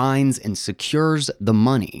defines and secures the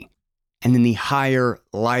money, and then the higher,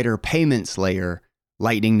 lighter payments layer,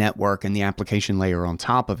 Lightning Network, and the application layer on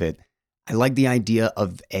top of it. I like the idea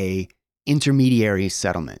of a intermediary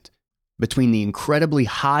settlement between the incredibly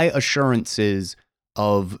high assurances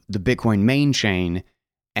of the Bitcoin main chain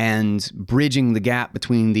and bridging the gap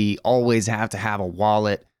between the always have to have a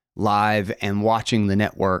wallet live and watching the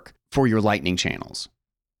network for your Lightning channels.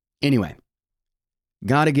 Anyway,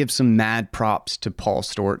 gotta give some mad props to Paul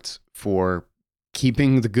Sztorc for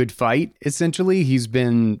keeping the good fight, essentially. He's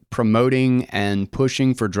been promoting and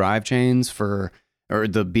pushing for drive chains or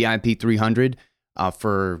the BIP 300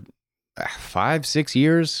 for 5-6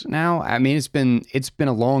 years now. I mean, it's been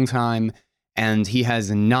a long time, and he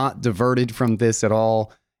has not diverted from this at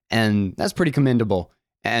all, and that's pretty commendable.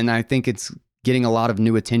 And I think it's getting a lot of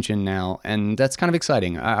new attention now, and that's kind of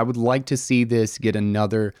exciting. I would like to see this get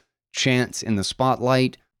another chance in the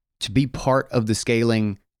spotlight, to be part of the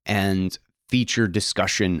scaling and feature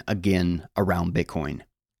discussion again around Bitcoin.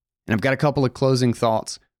 And I've got a couple of closing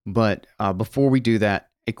thoughts, but before we do that,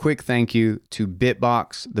 a quick thank you to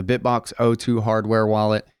Bitbox, the Bitbox O2 hardware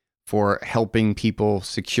wallet, for helping people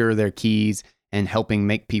secure their keys and helping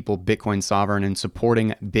make people Bitcoin sovereign and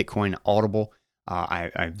supporting Bitcoin Audible.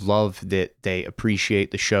 I love that they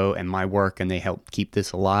appreciate the show and my work, and they help keep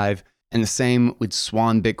this alive. And the same with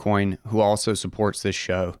Swan Bitcoin, who also supports this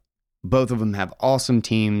show. Both of them have awesome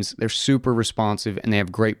teams. They're super responsive and they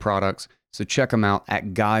have great products. So check them out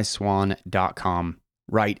at guyswan.com,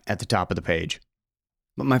 right at the top of the page.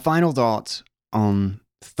 But my final thoughts on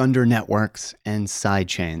Thunder Networks and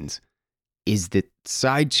sidechains is that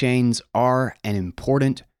sidechains are an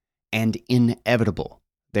important and inevitable.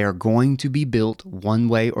 They are going to be built one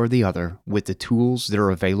way or the other with the tools that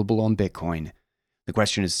are available on Bitcoin. The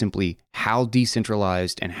question is simply how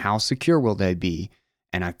decentralized and how secure will they be?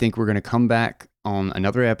 And I think we're going to come back on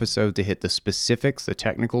another episode to hit the specifics, the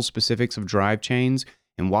technical specifics of drive chains,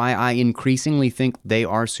 and why I increasingly think they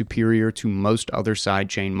are superior to most other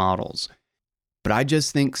sidechain models. But I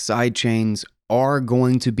just think sidechains are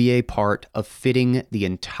going to be a part of fitting the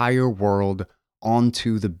entire world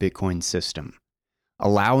onto the Bitcoin system,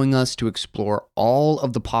 allowing us to explore all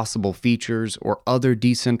of the possible features or other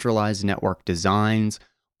decentralized network designs,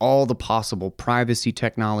 all the possible privacy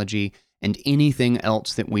technology, and anything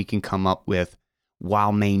else that we can come up with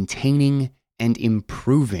while maintaining and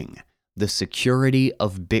improving the security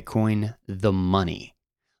of Bitcoin, the money.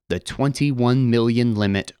 The 21 million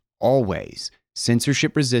limit, always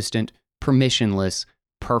censorship resistant, permissionless,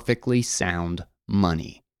 perfectly sound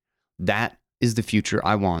money. That is the future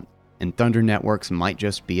I want, and Thunder Networks might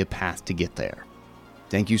just be a path to get there.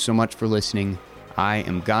 Thank you so much for listening. I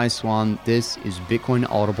am Guy Swan. This is Bitcoin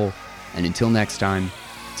Audible, and until next time,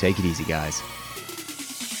 take it easy, guys.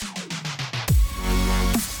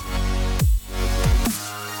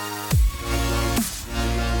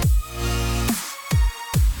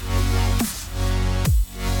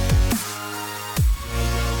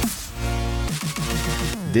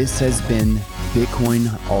 This has been Bitcoin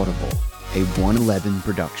Audible, a 111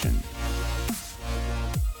 production.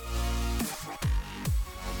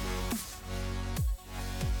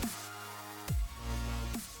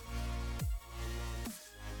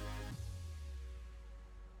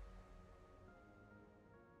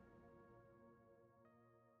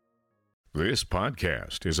 This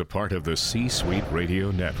podcast is a part of the C-Suite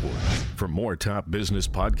Radio Network. For more top business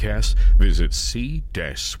podcasts, visit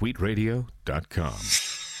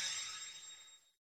c-suiteradio.com.